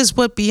think that is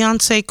what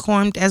Beyonce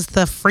coined as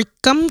the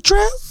freakum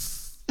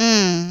dress.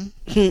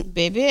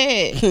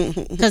 Baby.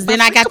 Because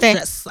then I got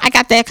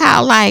that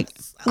call like,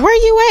 where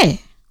you at?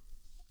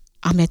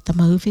 I'm at the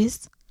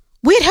movies.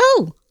 With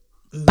who?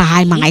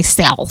 By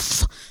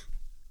myself.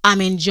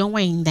 I'm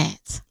enjoying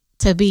that,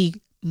 to be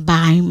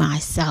by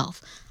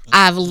myself.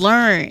 I've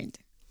learned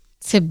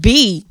to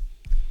be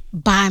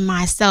by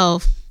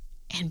myself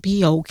and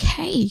be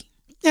okay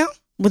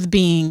with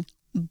being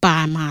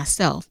by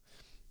myself.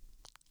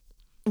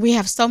 We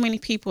have so many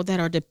people that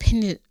are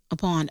dependent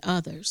upon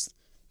others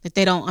that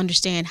they don't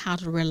understand how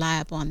to rely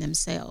upon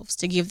themselves,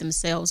 to give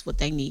themselves what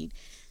they need.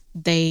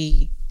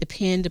 They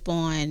depend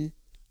upon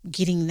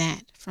getting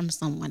that from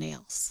someone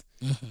else.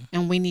 Mm-hmm.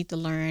 And we need to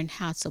learn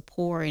how to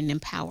pour and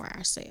empower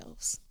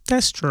ourselves.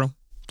 That's true.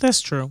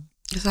 That's true.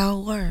 It's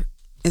all work.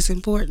 It's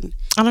important.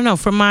 I don't know.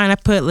 For mine, I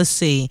put,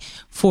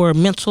 for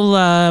mental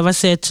love, I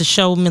said to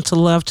show mental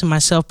love to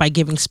myself by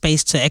giving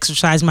space to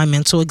exercise my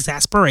mental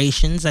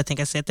exasperations. I think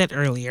I said that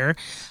earlier.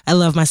 I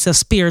love myself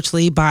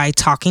spiritually by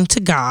talking to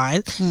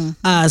God.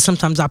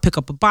 Sometimes I'll pick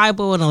up a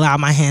Bible and allow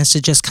my hands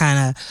to just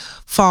kind of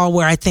fall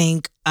where I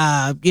think,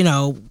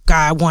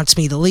 God wants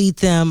me to lead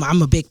them.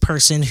 I'm a big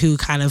person who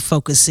kind of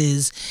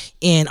focuses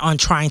in on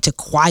trying to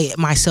quiet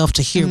myself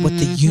to hear what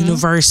the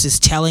universe is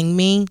telling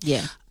me.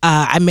 Yeah.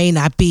 I may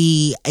not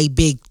be a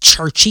big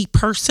churchy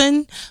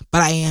person,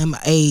 but I am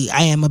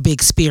a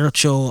big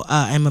spiritual.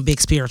 I'm a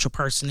big spiritual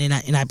person,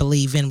 and I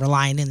believe in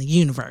relying in the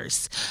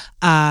universe.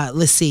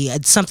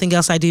 Something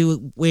else I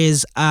do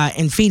is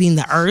in feeding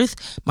the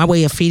earth. My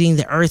way of feeding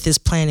the earth is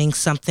planting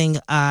something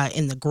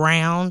in the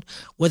ground,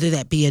 whether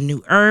that be a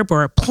new herb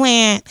or a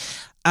plant.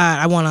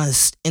 I want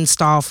to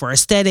install for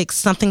aesthetics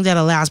something that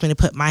allows me to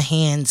put my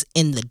hands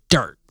in the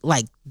dirt.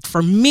 like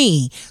for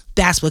me,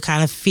 that's what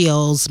kind of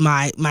feels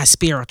my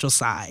spiritual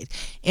side.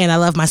 And I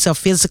love myself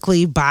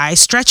physically by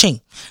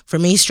stretching. For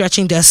me,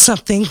 stretching does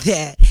something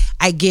that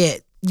I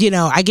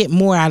get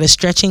more out of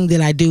stretching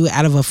than I do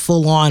out of a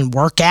full-on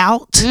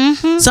workout.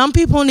 Mm-hmm. Some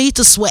people need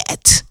to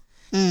sweat.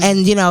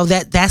 And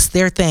that's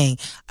their thing.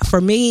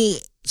 For me,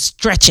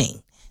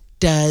 stretching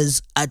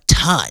does a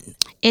ton.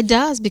 It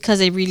does, because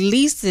it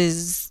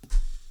releases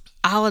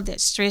all of that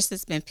stress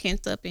that's been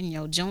pent up in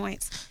your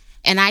joints.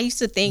 And I used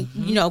to think,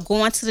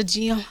 going to the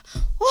gym,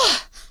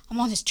 I'm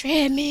on this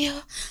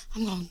treadmill,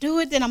 I'm going to do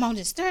it, then I'm on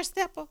this third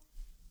stepper.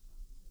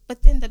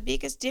 But then the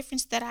biggest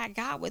difference that I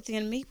got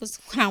within me was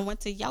when I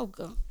went to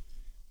yoga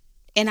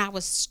and I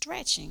was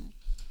stretching.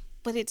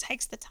 But it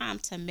takes the time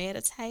to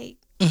meditate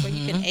where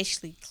you can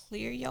actually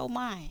clear your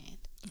mind.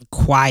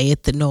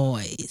 Quiet the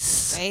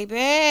noise.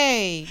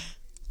 Baby,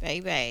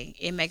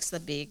 it makes a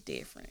big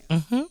difference.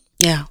 Mm-hmm.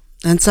 Yeah.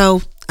 And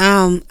so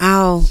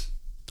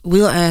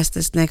we'll ask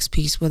this next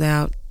piece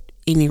without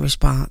any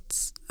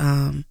response.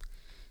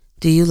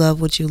 Do you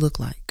love what you look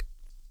like?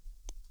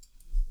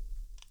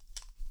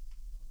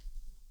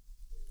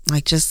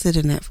 Like, just sit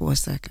in that for a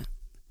second.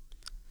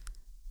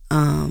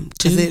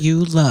 Do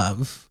you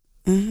love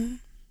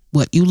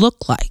what you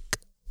look like?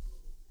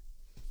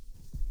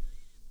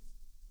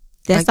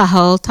 That's a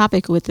whole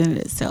topic within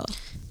itself.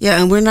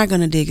 Yeah, and we're not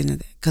going to dig into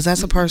that because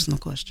that's a personal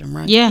question,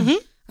 right? Yeah.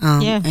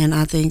 And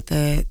I think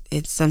that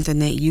it's something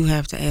that you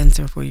have to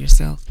answer for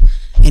yourself.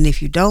 And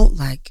if you don't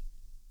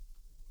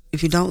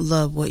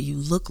love what you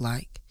look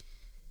like,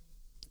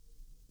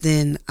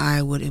 then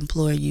I would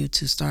implore you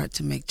to start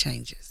to make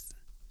changes.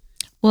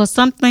 Well,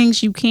 some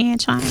things you can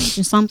change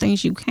and some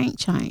things you can't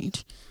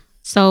change.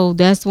 So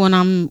that's when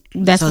I was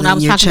talking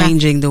about. You're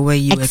changing the way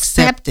you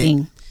accept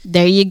it.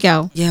 There you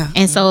go. Yeah.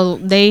 And so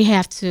they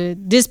have to,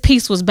 this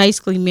piece was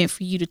basically meant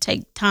for you to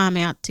take time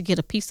out to get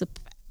a piece of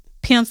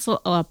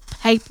pencil or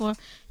paper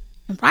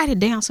and write it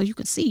down so you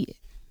can see it.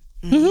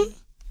 Mm-hmm.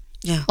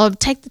 Yeah. Or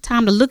take the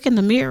time to look in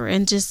the mirror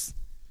and just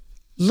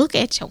look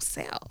at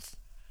yourself.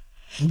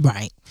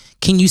 Right.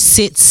 Can you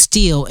sit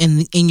still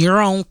in your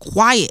own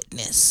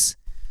quietness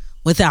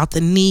without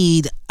the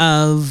need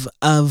of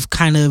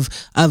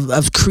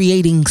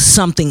creating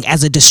something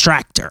as a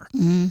distractor?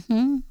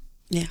 Mm-hmm.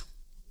 Yeah.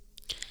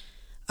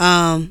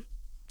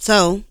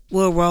 So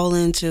we'll roll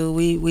into,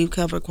 we've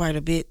covered quite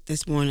a bit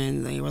this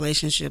morning, the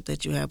relationship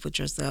that you have with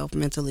yourself,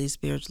 mentally,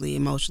 spiritually,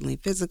 emotionally,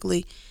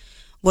 physically.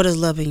 What does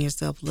loving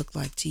yourself look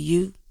like to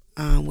you?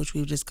 Which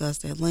we've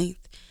discussed at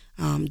length.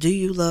 Do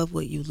you love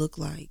what you look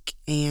like?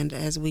 And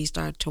as we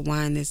start to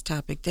wind this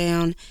topic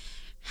down,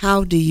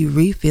 how do you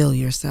refill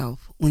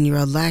yourself when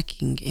you're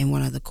lacking in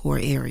one of the core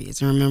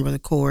areas? And remember, the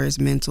core is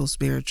mental,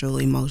 spiritual,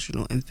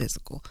 emotional, and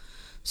physical.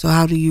 So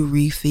how do you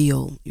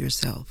refill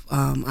yourself?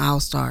 I'll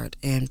start.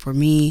 And for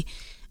me,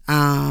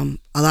 a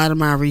lot of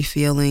my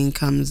refilling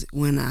comes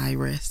when I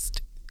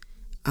rest.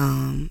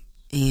 And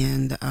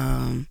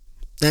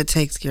that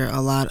takes care of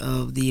a lot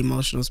of the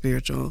emotional,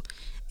 spiritual,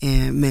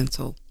 and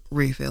mental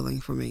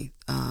refilling for me,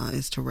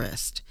 is to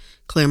rest.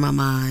 Clear my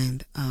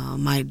mind,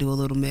 might do a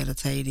little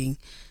meditating,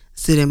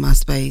 sit in my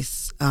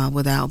space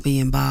without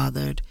being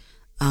bothered.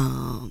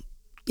 I'm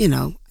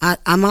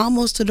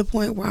almost to the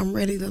point where I'm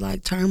ready to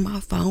turn my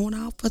phone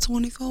off for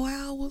 24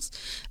 hours.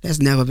 That's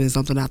never been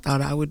something I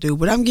thought I would do,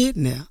 but I'm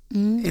getting there.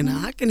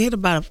 Mm-hmm. I can hit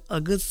about a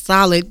good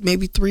solid,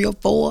 maybe 3 or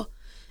 4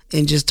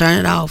 and just turn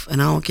it off.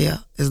 And I don't care.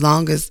 As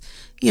long as,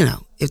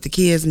 if the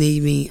kids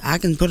need me, I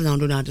can put it on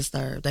Do Not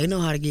Disturb. They know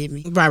how to get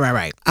me.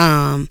 Right.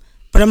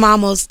 But I'm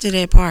almost to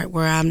that part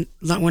where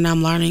when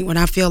I'm learning, when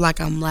I feel like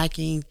I'm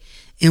lacking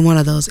in one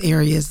of those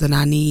areas, then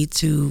I need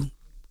to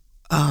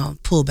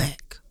pull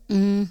back.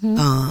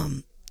 Mm-hmm.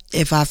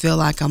 If I feel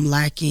like I'm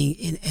lacking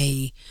in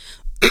a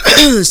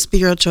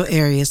spiritual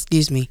area,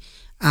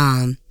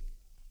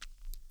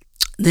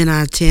 then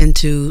I tend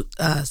to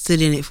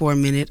sit in it for a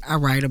minute. I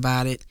write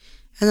about it,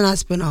 and then I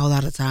spend a whole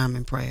lot of time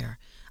in prayer,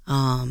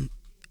 and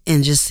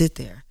just sit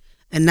there,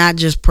 and not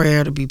just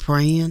prayer to be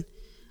praying,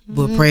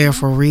 but prayer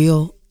for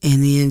real,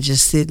 and then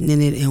just sitting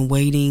in it and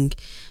waiting.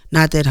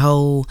 Not that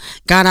whole,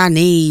 God, I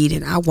need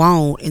and I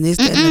want and this,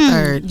 that, and the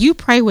third. You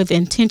pray with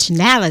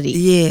intentionality.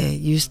 Yeah,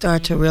 you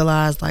start to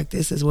realize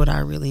this is what I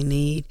really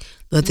need.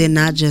 But then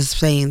not just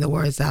saying the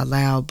words out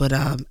loud, but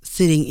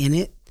sitting in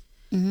it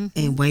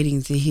and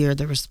waiting to hear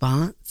the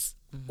response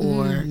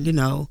or,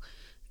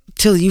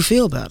 till you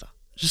feel better.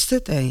 Just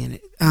sit there in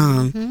it.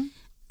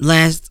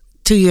 Last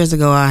 2 years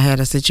ago, I had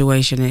a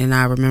situation and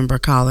I remember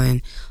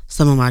calling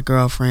some of my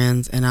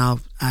girlfriends and I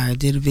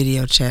did a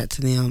video chat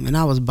to them and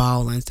I was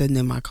bawling sitting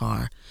in my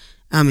car.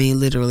 I mean,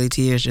 literally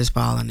tears just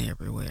falling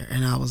everywhere.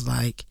 And I was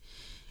like,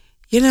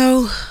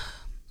 there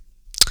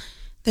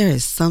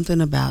is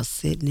something about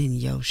sitting in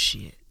your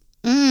shit.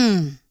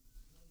 There's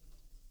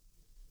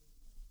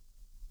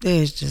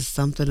just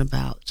something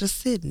about just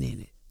sitting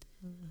in it,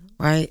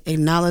 right?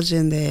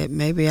 Acknowledging that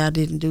maybe I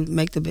didn't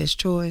make the best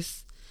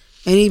choice.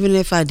 And even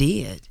if I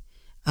did,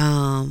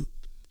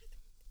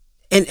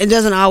 and it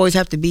doesn't always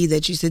have to be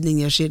that you're sitting in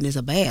your shit and it's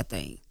a bad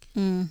thing.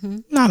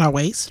 Not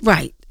always.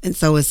 Right. And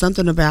so it's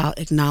something about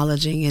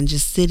acknowledging and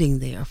just sitting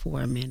there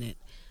for a minute.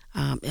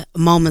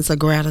 Moments of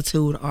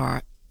gratitude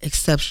are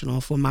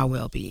exceptional for my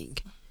well-being.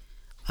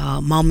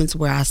 Moments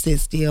where I sit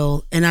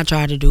still, and I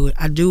try to do it.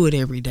 I do it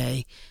every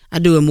day. I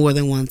do it more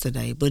than once a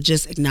day, but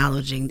just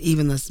acknowledging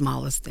even the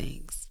smallest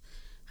things.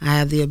 I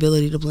have the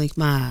ability to blink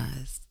my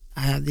eyes.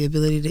 I have the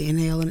ability to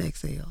inhale and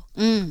exhale.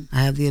 I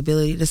have the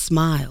ability to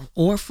smile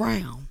or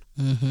frown.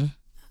 Mm-hmm.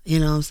 You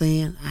know what I'm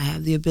saying? I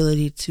have the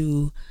ability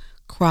to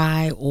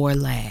cry or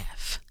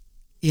laugh,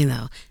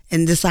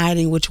 and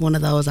deciding which one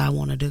of those I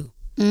want to do.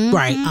 Mm-hmm.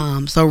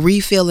 Right. So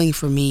refilling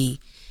for me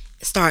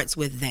starts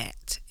with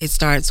that. It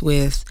starts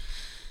with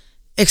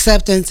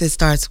acceptance. It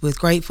starts with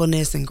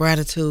gratefulness and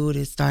gratitude.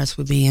 It starts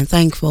with being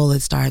thankful.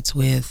 It starts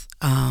with,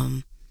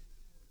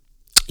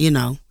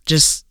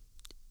 just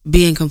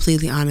being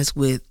completely honest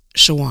with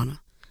Shawana.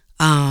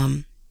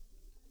 And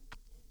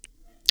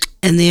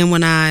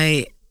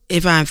then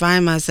if I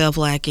find myself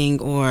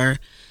lacking or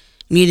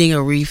needing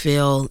a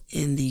refill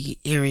in the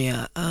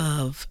area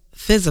of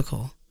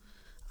physical,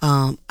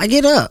 I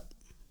get up.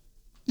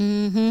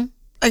 Mm-hmm.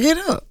 I get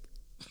up.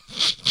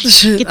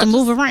 Get to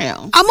move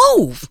around. I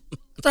move.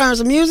 Turn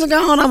some music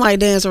on. I might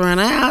dance around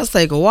the house,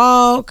 take a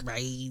walk.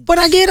 Right. But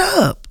I get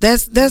up.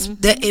 That's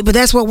that. But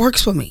that's what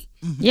works for me.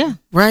 Yeah.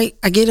 Right.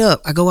 I get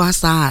up. I go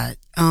outside.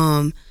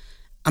 I'm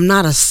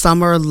not a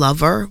summer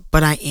lover,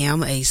 but I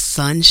am a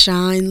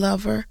sunshine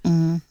lover.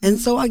 And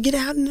so I get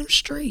out in them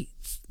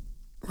streets.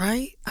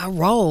 Right. I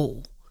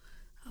roll.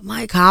 I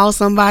might call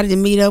somebody to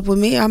meet up with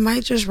me. I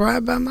might just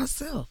ride by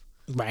myself.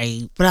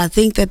 Right. But I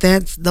think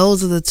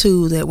those are the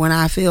two that when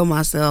I feel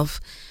myself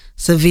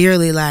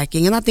severely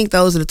lacking, and I think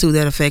those are the two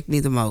that affect me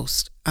the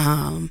most,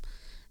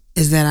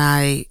 is that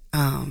I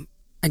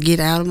get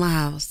out of my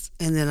house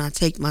and then I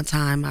take my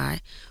time.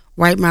 I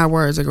write my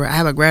words of I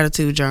have a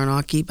gratitude journal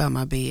I keep by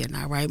my bed, and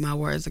I write my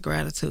words of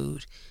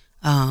gratitude.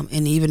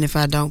 And even if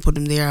I don't put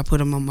them there, I put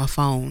them on my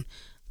phone.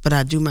 But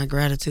I do my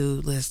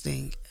gratitude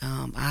listing.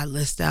 I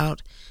list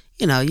out.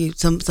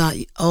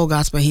 Sometimes old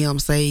gospel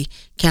hymns say,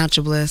 count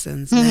your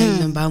blessings, name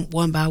them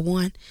by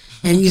one.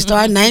 And you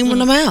start naming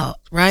them out,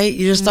 right?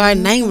 You just start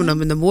naming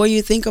them. And the more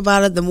you think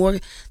about it,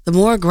 the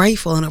more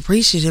grateful and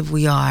appreciative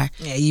we are.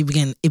 Yeah,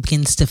 it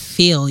begins to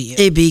feel you.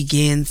 It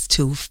begins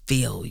to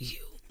feel you.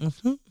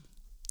 Mm-hmm.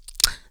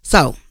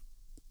 So,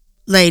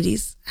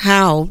 ladies,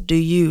 how do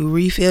you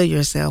refill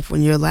yourself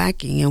when you're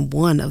lacking in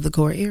one of the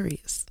core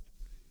areas?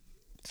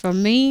 For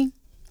me,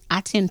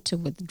 I tend to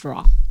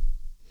withdraw.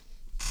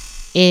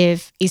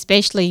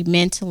 Especially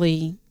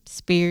mentally,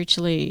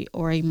 spiritually,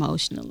 or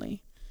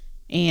emotionally.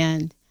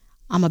 And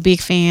I'm a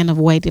big fan of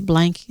weighted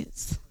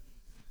blankets.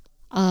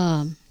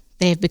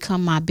 They've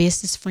become my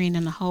bestest friend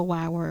in the whole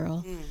wide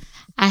world.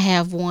 I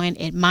have one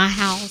at my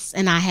house,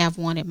 and I have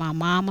one at my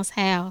mama's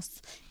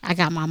house. I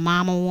got my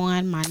mama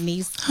one, my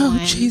niece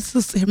one,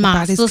 Jesus,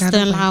 my everybody's got a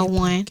sister-in-law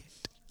blanket.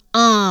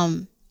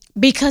 one.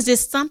 Because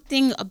it's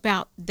something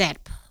about that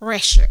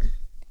pressure.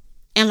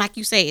 And like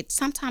you say,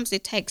 sometimes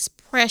it takes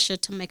pressure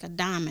to make a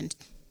diamond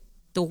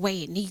the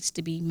way it needs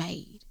to be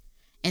made.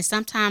 And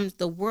sometimes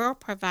the world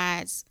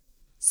provides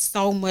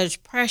so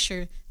much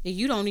pressure that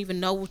you don't even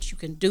know what you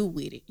can do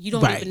with it. You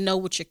don't even know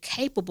what you're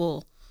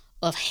capable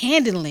of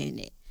handling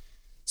it.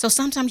 So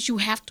sometimes you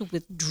have to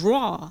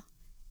withdraw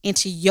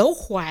into your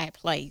quiet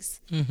place.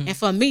 Mm-hmm. And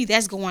for me,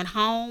 that's going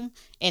home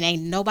and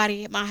ain't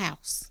nobody at my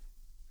house.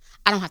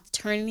 I don't have to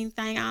turn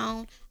anything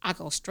on. I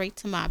go straight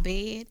to my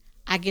bed.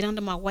 I get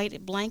under my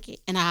weighted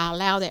blanket and I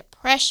allow that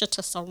pressure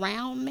to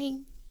surround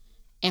me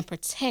and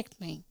protect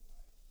me.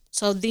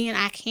 So then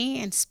I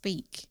can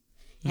speak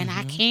and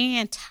I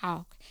can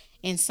talk.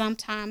 And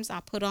sometimes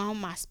I put on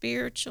my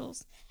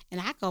spirituals and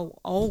I go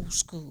old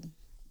school.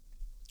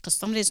 Cause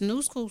some of this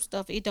new school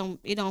stuff, it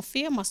don't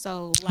fill my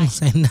soul like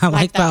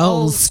the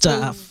old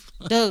stuff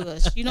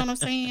does. You know what I'm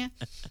saying?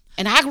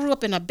 And I grew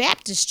up in a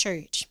Baptist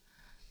church,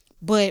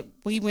 but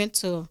we went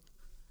to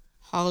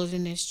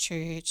Holiness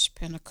Church,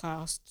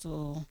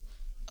 Pentecostal,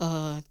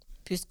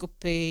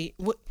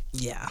 Episcopal,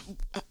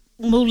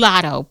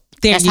 Mulatto.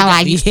 That's how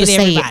I used to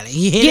say it.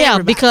 Yeah,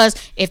 because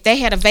if they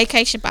had a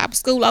vacation Bible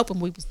school open,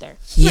 we was there.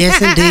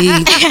 Yes,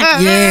 indeed.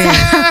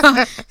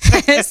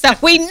 Yeah. So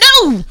we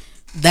knew.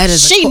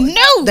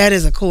 Knew. That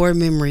is a core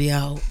memory,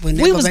 y'all. When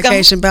they was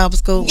vacation Bible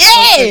school.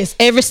 Yes,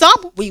 every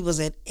summer. We was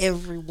at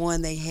every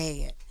one they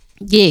had.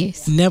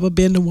 Yes. Never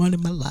been to one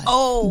in my life.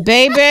 Oh,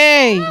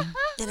 baby.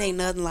 It ain't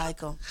nothing like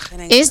them.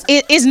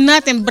 It's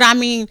nothing, but I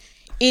mean,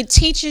 it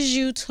teaches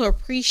you to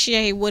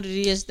appreciate what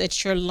it is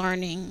that you're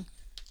learning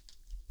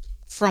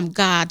from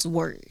God's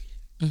word.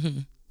 Mm-hmm.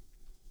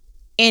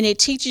 And it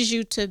teaches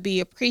you to be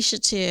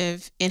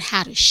appreciative in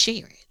how to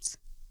share it.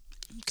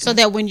 Okay. So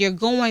that when you're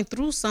going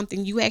through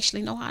something, you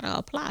actually know how to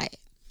apply it.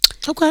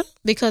 Okay.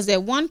 Because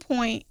at one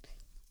point,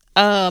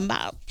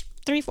 about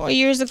 3-4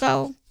 years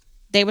ago,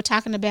 they were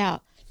talking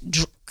about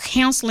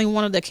counseling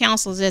one of the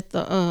counselors at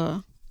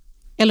the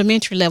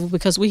elementary level,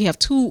 because we have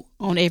 2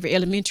 on every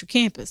elementary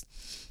campus.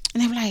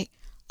 And they were like,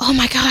 oh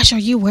my gosh, are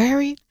you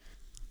worried?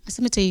 I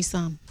said, let me tell you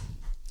something.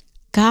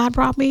 God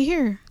brought me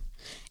here.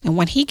 And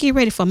when he get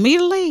ready for me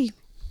to leave,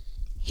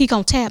 he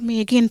gonna tap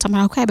me again and tell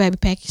me, okay, baby,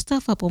 pack your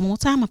stuff up one more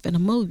time. I'm finna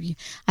move you.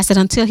 I said,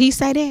 until he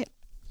say that,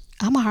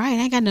 I'm all right.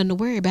 I ain't got nothing to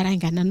worry about. I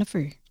ain't got nothing to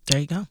fear. There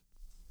you go.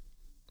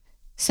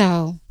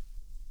 So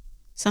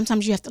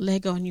sometimes you have to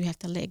let go and you have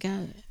to let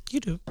God. You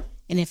do.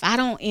 And if I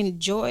don't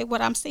enjoy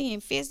what I'm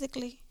seeing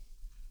physically,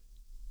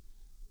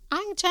 I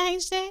can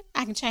change that.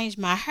 I can change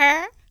my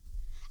hair.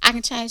 I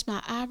can change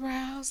my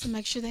eyebrows to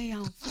make sure they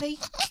on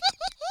fleek.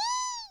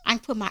 I can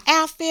put my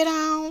outfit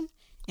on.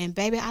 And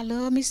baby, I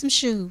love me some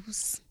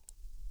shoes.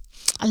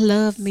 I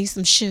love me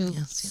some shoes.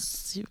 Yes.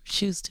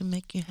 Shoes to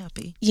make you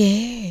happy.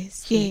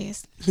 Yes.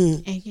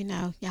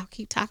 And y'all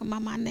keep talking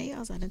about my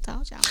nails. I done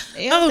told y'all.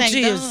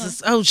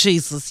 Oh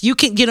Jesus.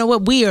 You know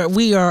what?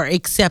 We are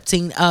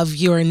accepting of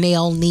your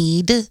nail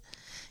need.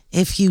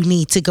 If you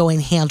need to go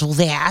and handle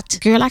that.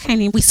 Girl, I can't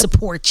even. We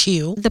support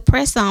you. The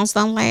press-ons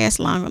don't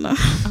last long enough.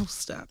 Oh,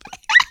 stop it.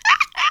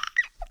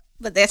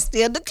 But that's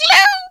still the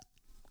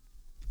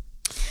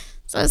clue.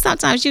 So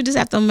sometimes you just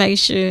have to make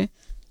sure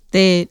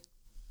that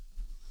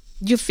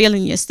you're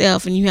feeling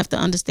yourself, and you have to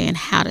understand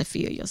how to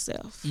feel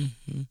yourself.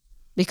 Mm-hmm.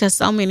 Because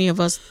so many of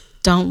us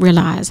don't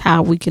realize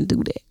how we can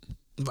do that.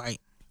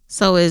 Right.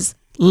 So it's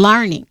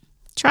learning.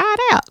 Try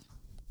it out.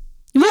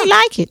 You might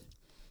like it.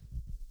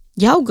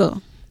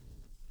 Yoga.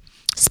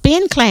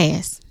 Spin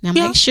class. Now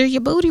make sure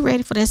your booty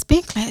ready for that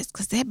spin class,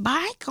 because that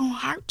bike gonna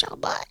hurt your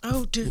butt.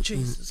 Oh, dear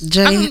Jesus.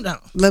 Jay,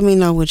 let me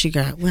know what you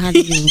got.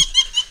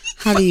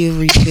 How do you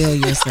refill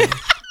yourself?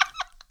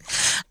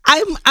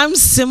 I'm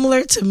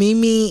similar to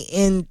Mimi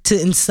in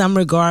some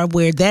regard,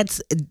 where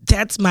that's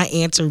my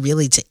answer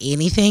really to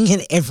anything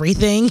and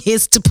everything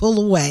is to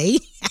pull away.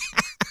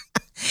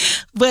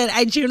 But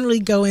I generally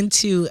go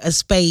into a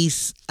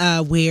space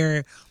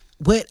where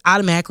what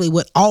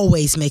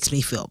always makes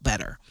me feel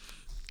better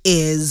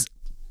is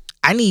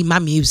I need my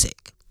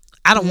music.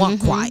 I don't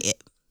want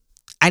quiet.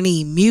 I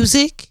need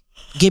music.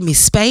 Give me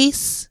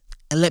space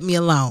and let me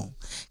alone.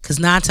 Because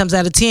 9 times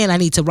out of 10, I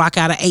need to rock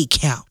out an 8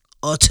 count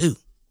or 2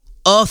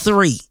 or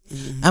 3.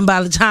 And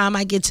by the time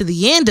I get to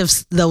the end of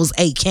those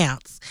 8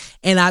 counts,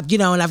 and I've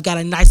got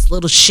a nice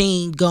little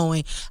sheen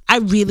going, I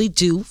really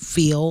do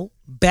feel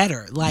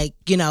better. Like,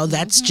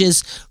 that's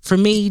just, for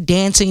me,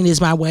 dancing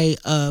is my way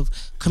of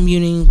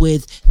communing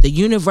with the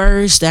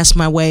universe. That's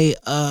my way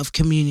of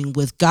communing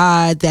with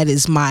God. That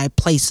is my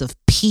place of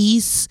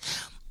peace.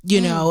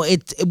 When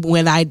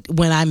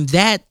I'm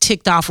that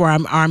ticked off, where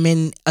I'm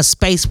in a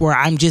space where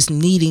I'm just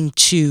needing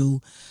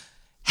to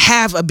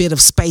have a bit of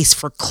space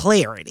for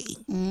clarity,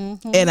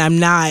 and I'm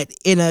not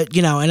and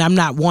I'm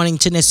not wanting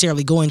to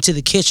necessarily go into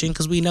the kitchen,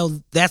 because we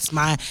know that's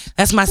my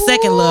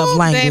second love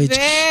language,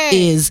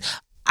 baby. is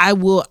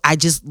I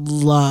just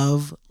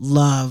love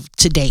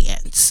to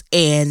dance,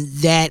 and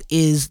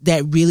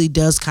that really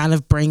does kind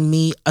of bring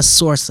me a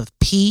source of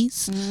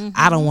peace.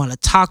 I don't want to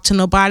talk to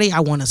nobody.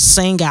 I want to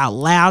sing out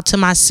loud to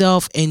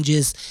myself and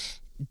just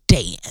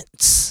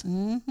dance.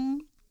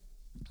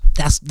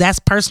 That's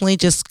personally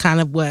just kind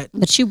of what.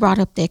 But you brought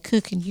up that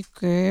cooking, you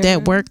girl.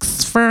 That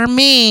works for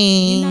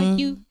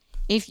me.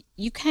 If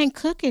you can't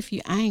cook if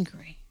you're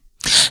angry.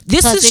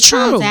 This is true.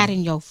 It comes out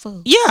in your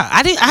food. Yeah,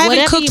 I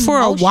haven't cooked for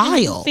a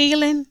while.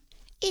 Feeling,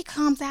 it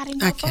comes out in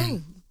your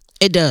food.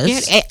 It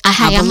does. Yeah,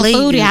 I'm a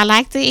foodie. I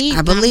like to eat.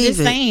 I believe I'm just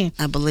saying.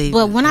 I believe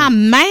But when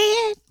I'm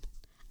mad,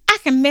 I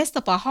can mess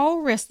up a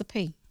whole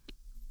recipe.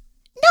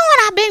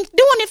 Knowing I've been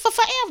doing it for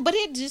forever, but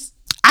it just.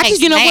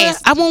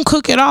 What? I won't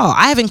cook at all.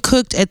 I haven't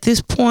cooked at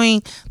this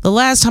point. The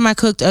last time I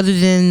cooked, other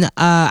than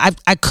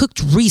I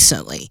cooked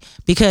recently,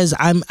 because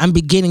I'm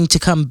beginning to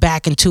come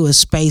back into a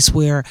space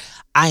where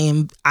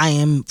I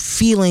am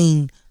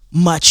feeling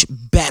much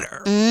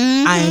better.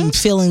 I am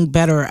feeling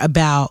better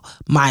about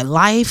my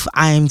life.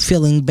 I am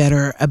feeling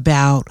better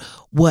about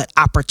what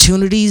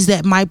opportunities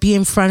that might be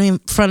in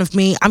front of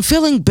me. I'm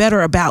feeling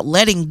better about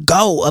letting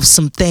go of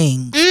some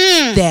things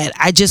that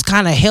I just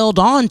kind of held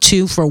on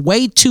to for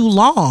way too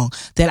long,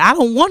 that I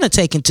don't want to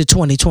take into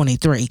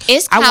 2023.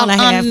 I want to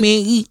have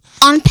me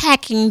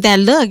unpacking that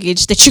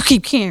luggage that you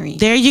keep carrying.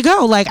 There you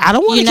go. Like, I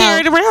don't want to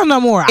carry it around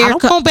no more. I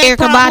don't want bad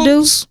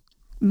problems.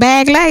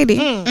 Bag lady.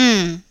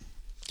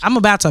 I'm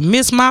about to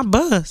miss my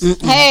bus.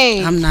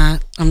 Hey, I'm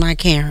not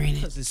carrying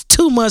it. There's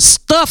too much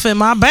stuff in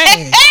my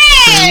bag.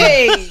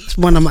 Hey, it's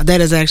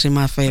that is actually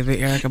my favorite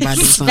Erykah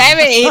Badu song.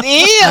 Baby, it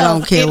is. I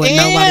don't care what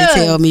nobody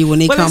tell me when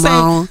they come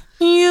on.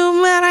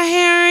 You better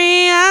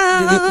hurry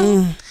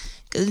up,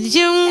 'cause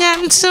you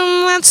got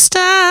too much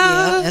stuff.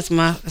 Yeah, that's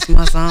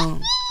my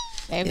song.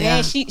 Baby,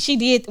 yeah. She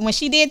did when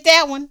she did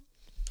that one.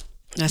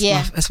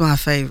 That's my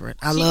favorite.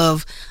 I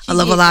love a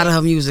lot of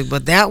her music,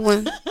 but that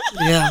one,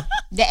 yeah.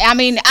 I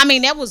mean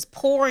that was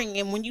pouring,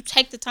 and when you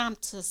take the time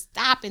to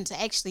stop and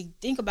to actually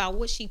think about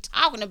what she's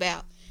talking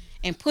about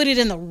and put it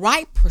in the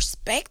right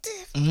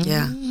perspective.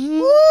 Yeah.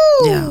 Woo.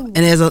 Yeah. And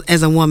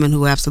as a woman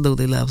who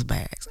absolutely loves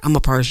bags, I'm a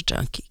purse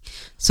junkie.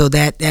 So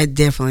that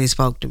definitely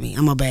spoke to me.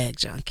 I'm a bag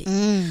junkie.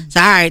 So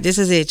all right, this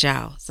is it,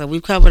 y'all. So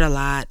we've covered a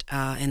lot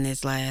in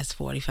this last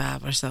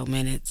 45 or so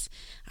minutes.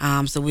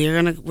 So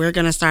we're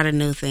gonna start a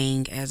new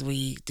thing as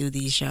we do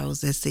these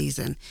shows this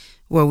season,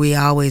 where we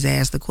always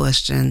ask the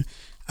question,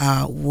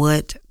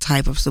 what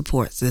type of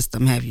support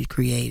system have you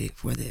created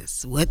for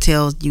this? What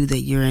tells you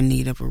that you're in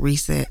need of a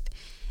reset,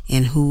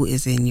 and who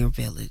is in your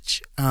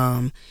village?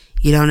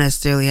 You don't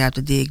necessarily have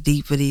to dig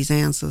deep for these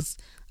answers.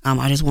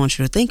 I just want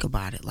you to think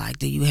about it. Like,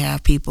 do you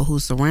have people who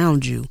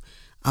surround you,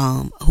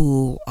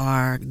 who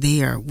are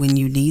there when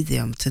you need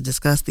them to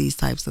discuss these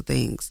types of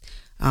things?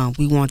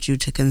 We want you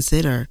to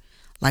consider,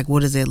 like,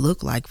 what does it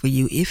look like for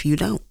you if you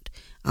don't?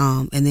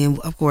 And then,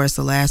 of course,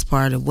 the last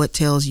part of what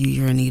tells you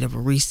you're in need of a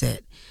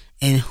reset,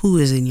 and who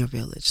is in your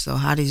village. So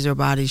how does your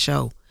body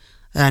show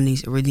that I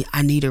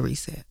need a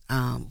reset?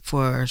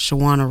 For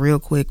Shawana, real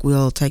quick,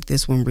 we'll take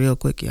this one real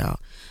quick, y'all.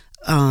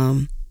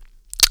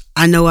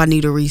 I know I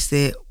need a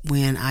reset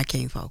when I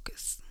can't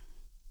focus.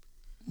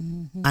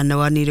 Mm-hmm. I know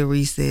I need a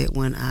reset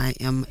when I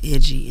am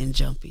edgy and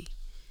jumpy.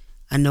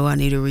 I know I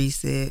need a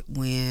reset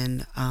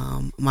when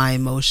my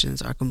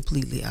emotions are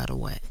completely out of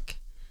whack.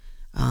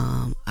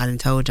 I done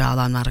told y'all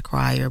I'm not a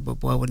crier, but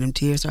boy, when them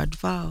tears start to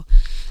fall,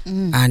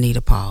 I need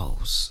a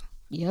pause.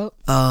 Yep.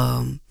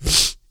 And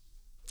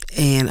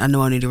I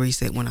know I need a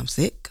reset when I'm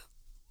sick.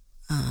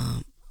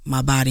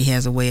 My body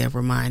has a way of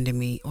reminding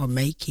me or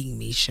making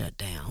me shut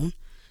down.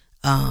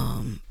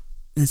 And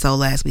so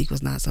last week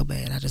was not so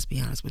bad. I'll just be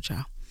honest with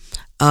y'all.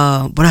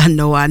 But I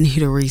know I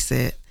need a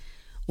reset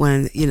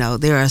when,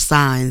 there are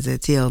signs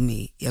that tell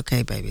me,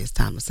 okay, baby, it's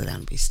time to sit down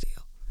and be still.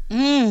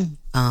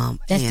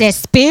 That's that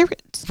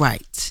spirit.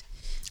 Right.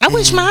 I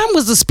wish mine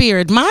was a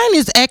spirit. Mine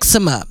is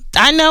eczema.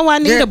 I know I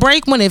need a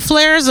break when it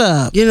flares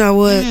up. You know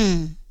what?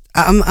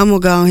 I'm gonna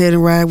go ahead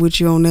and ride with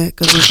you on that,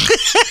 because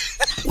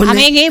it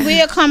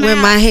will come when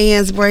out. my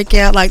hands break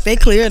out, like they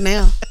clear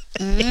now,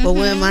 but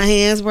when my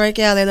hands break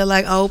out, they look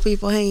like old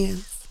people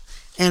hands,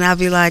 and I'll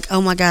be like,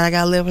 oh my God, I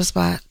got liver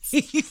spots.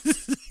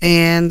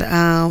 And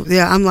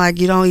I'm like,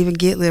 you don't even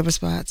get liver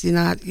spots. You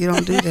don't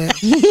do that.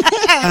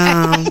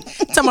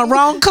 It's my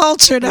wrong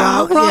culture,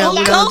 though. Wrong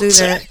we culture. don't do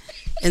that.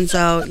 And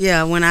so,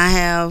 when I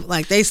have,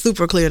 like, they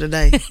super clear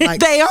today. Like,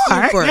 they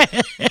are. Super.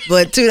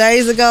 But 2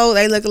 days ago,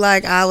 they looked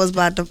like I was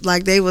about to,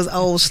 like, they was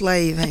old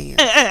slave hands.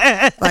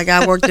 Like,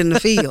 I worked in the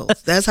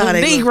fields. That's how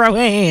they Negro look.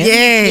 hands.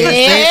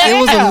 It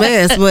was a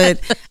mess.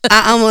 But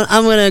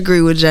I'm going to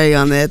agree with Jay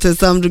on that. To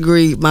some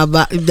degree, my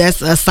body,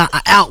 that's an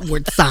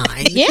outward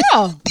sign. Yeah.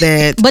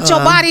 But your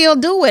body will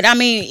do it. I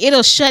mean,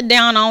 it'll shut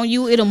down on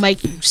you. It'll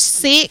make you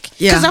sick.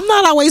 Because I'm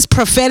not always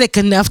prophetic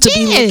enough to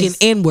be looking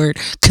inward,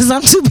 because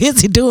I'm too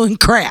busy doing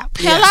crap.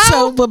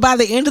 So, but by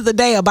the end of the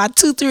day, about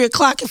 2-3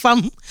 o'clock, if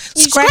I'm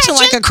scratching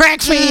like a crack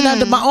fiend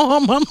under my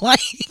arm, I'm like,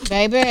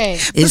 baby,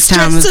 it's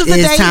time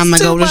to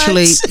go to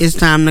sleep. It's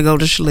time to go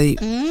to sleep.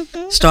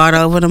 Start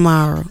over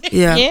tomorrow.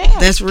 Yeah,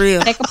 that's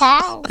real. Take a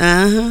pause.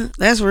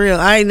 That's real.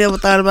 I ain't never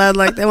thought about it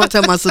like that. I want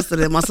to tell my sister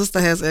that. My sister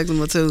has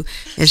eczema too,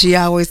 and she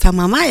always tell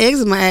me, my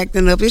eczema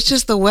acting up. It's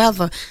just the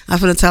weather. I'm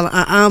finna tell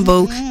her,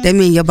 boo. That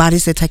means your body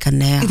said take a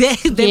nap.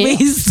 That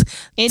means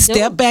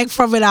step back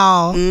from it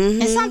all.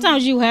 And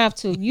sometimes you have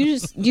to.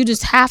 You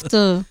just have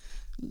to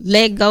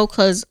let go,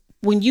 because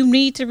when you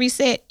need to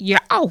reset, you're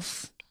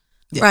off.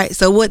 Yeah. Right.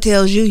 So what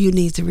tells you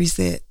need to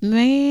reset?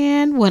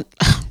 Man, when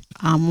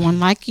I'm one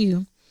like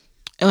you,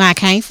 and I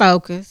can't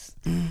focus,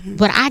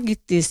 but I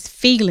get this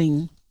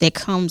feeling that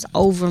comes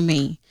over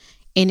me,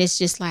 and it's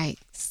just like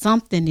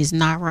something is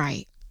not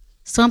right.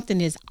 Something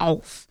is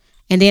off.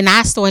 And then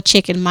I start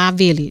checking my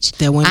village.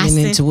 That women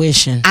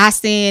intuition. I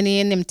send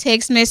in them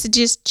text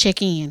messages,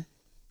 check in.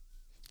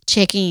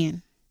 And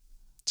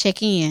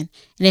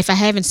if I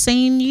haven't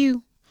seen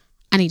you,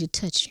 I need to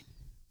touch you,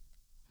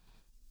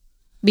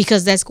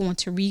 because that's going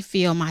to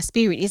refill my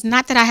spirit. It's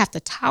not that I have to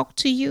talk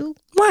to you,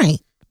 right?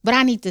 But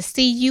I need to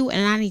see you,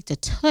 and I need to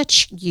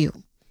touch you,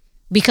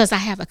 because I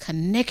have a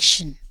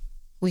connection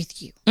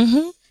with you.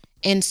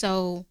 And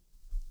so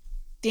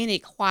then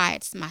it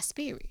quiets my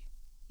spirit.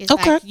 It's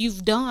like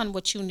you've done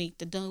what you need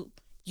to do.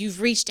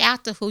 You've reached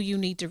out to who you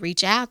need to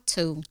reach out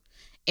to,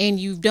 and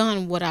you've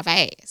done what I've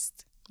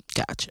asked.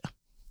 Gotcha.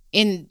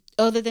 And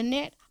other than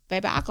that,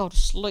 baby, I go to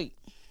sleep.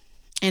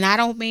 And I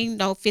don't mean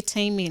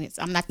 15 minutes.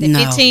 I'm not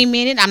that 15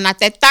 minute. I'm not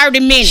that 30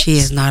 minutes. She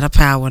is not a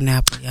power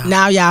napper, y'all.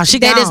 Now, y'all, she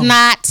that gone. Is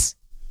not.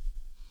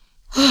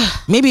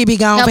 Maybe it be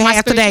gone for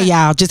half the day,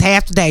 y'all. Just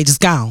half the day, just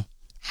gone.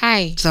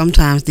 Hey.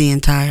 Sometimes the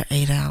entire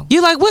 8 hours.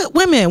 You like, what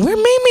women? Where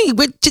Mimi?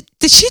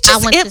 Did she just?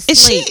 I went to sleep.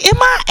 Is she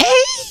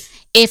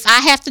MIA? If I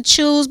have to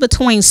choose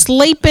between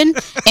sleeping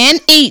and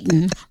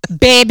eating,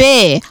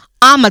 baby,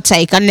 I'ma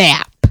take a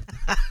nap.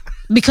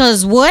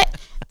 Because what?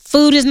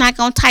 Food is not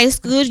going to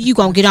taste good. You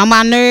going to get on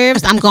my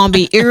nerves. I'm going to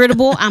be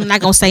irritable. I'm not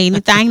going to say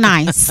anything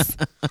nice.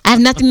 I have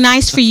nothing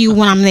nice for you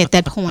when I'm at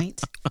that point.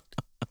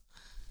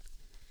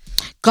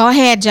 Go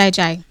ahead,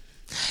 JJ.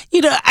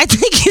 I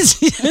think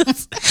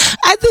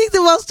I think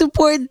the most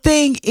important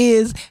thing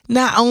is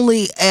not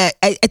only,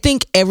 I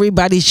think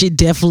everybody should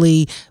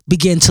definitely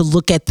begin to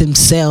look at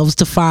themselves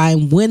to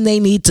find when they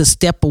need to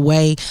step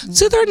away,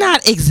 so they're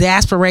not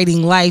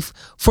exasperating life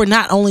for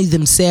not only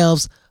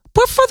themselves,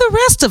 but for the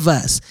rest of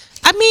us.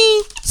 I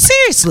mean,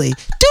 seriously,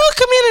 do a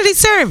community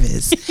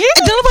service.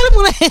 Don't nobody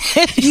want to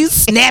have you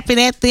snapping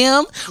at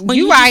them when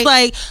you just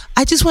like,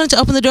 I just wanted to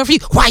open the door for you.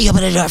 Why you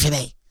open the door for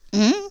me?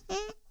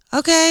 Mm-hmm.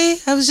 Okay,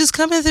 I was just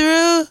coming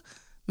through.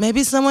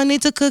 Maybe someone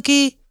needs a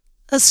cookie,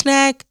 a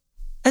snack,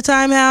 a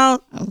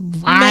timeout.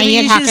 Maybe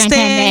you should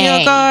stay in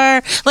your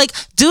car. Like,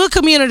 do a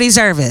community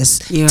service.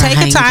 Take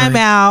a time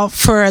out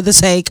for the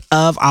sake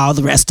of all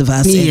the rest of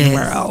us in the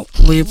world.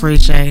 We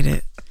appreciate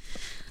it.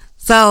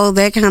 So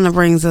that kind of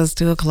brings us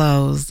to a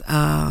close.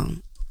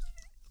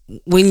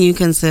 When you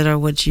consider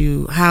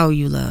how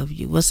you love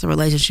you, what's the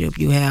relationship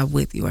you have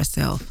with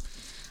yourself?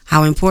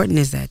 How important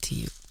is that to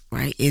you?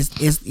 Right?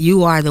 Is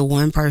you are the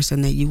one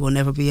person that you will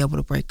never be able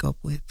to break up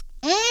with.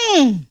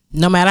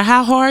 No matter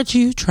how hard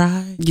you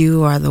try.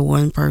 You are the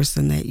one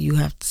person that you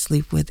have to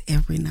sleep with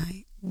every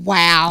night.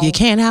 Wow. You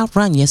can't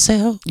outrun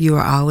yourself. You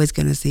are always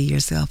going to see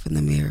yourself in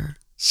the mirror.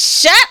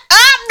 Shut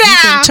up now.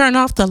 You can turn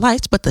off the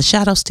lights, but the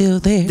shadow's still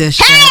there. The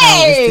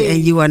shadow is still,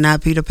 and you are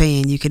not Peter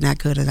Pan. You cannot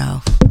cut it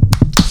off.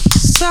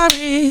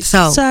 Sorry.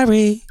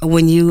 I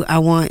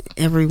want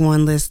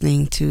everyone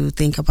listening to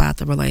think about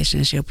the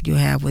relationship you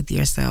have with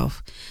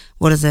yourself.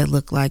 What does that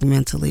look like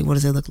mentally? What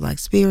does it look like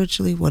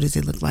spiritually? What does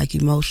it look like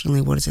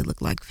emotionally? What does it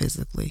look like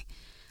physically?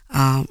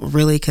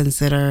 Really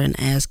consider and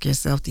ask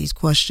yourself these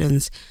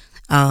questions.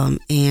 And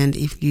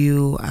if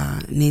you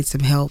need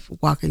some help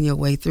walking your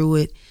way through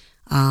it,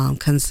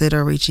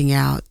 consider reaching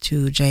out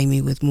to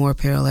Jamie with More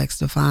Parallax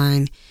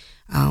Define,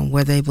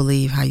 where they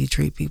believe how you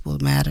treat people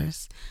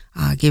matters.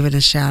 Give it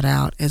a shout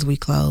out as we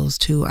close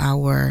to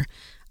our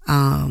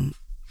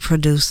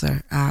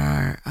producer,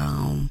 our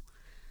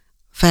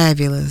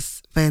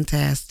fabulous,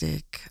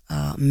 fantastic,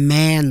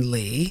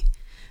 manly,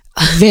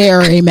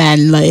 very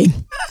manly,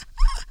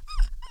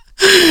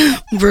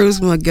 Bruce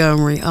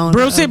Montgomery, owner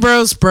Bruce of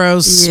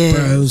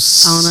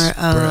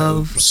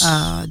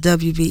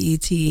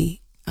WBET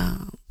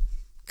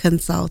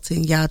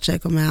Consulting. Y'all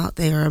check them out.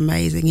 They are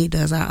amazing. He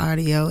does our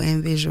audio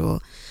and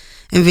visual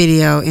and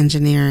video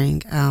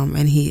engineering,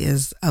 and he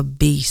is a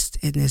beast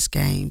in this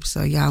game.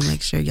 So y'all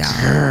make sure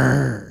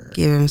y'all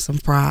give him some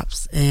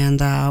props. And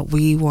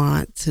we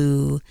want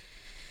to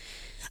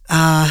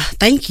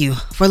thank you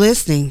for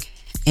listening,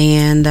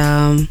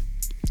 and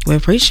we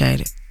appreciate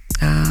it.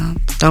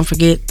 Don't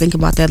forget, think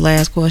about that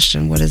last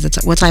question. What is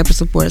what type of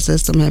support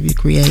system have you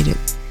created,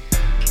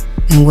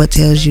 and what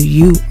tells you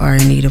you are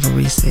in need of a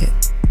reset?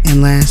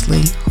 And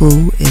lastly,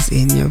 who is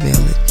in your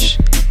village?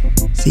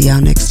 See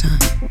y'all next time.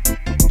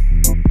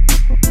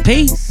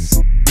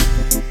 Peace.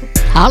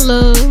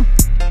 Hello.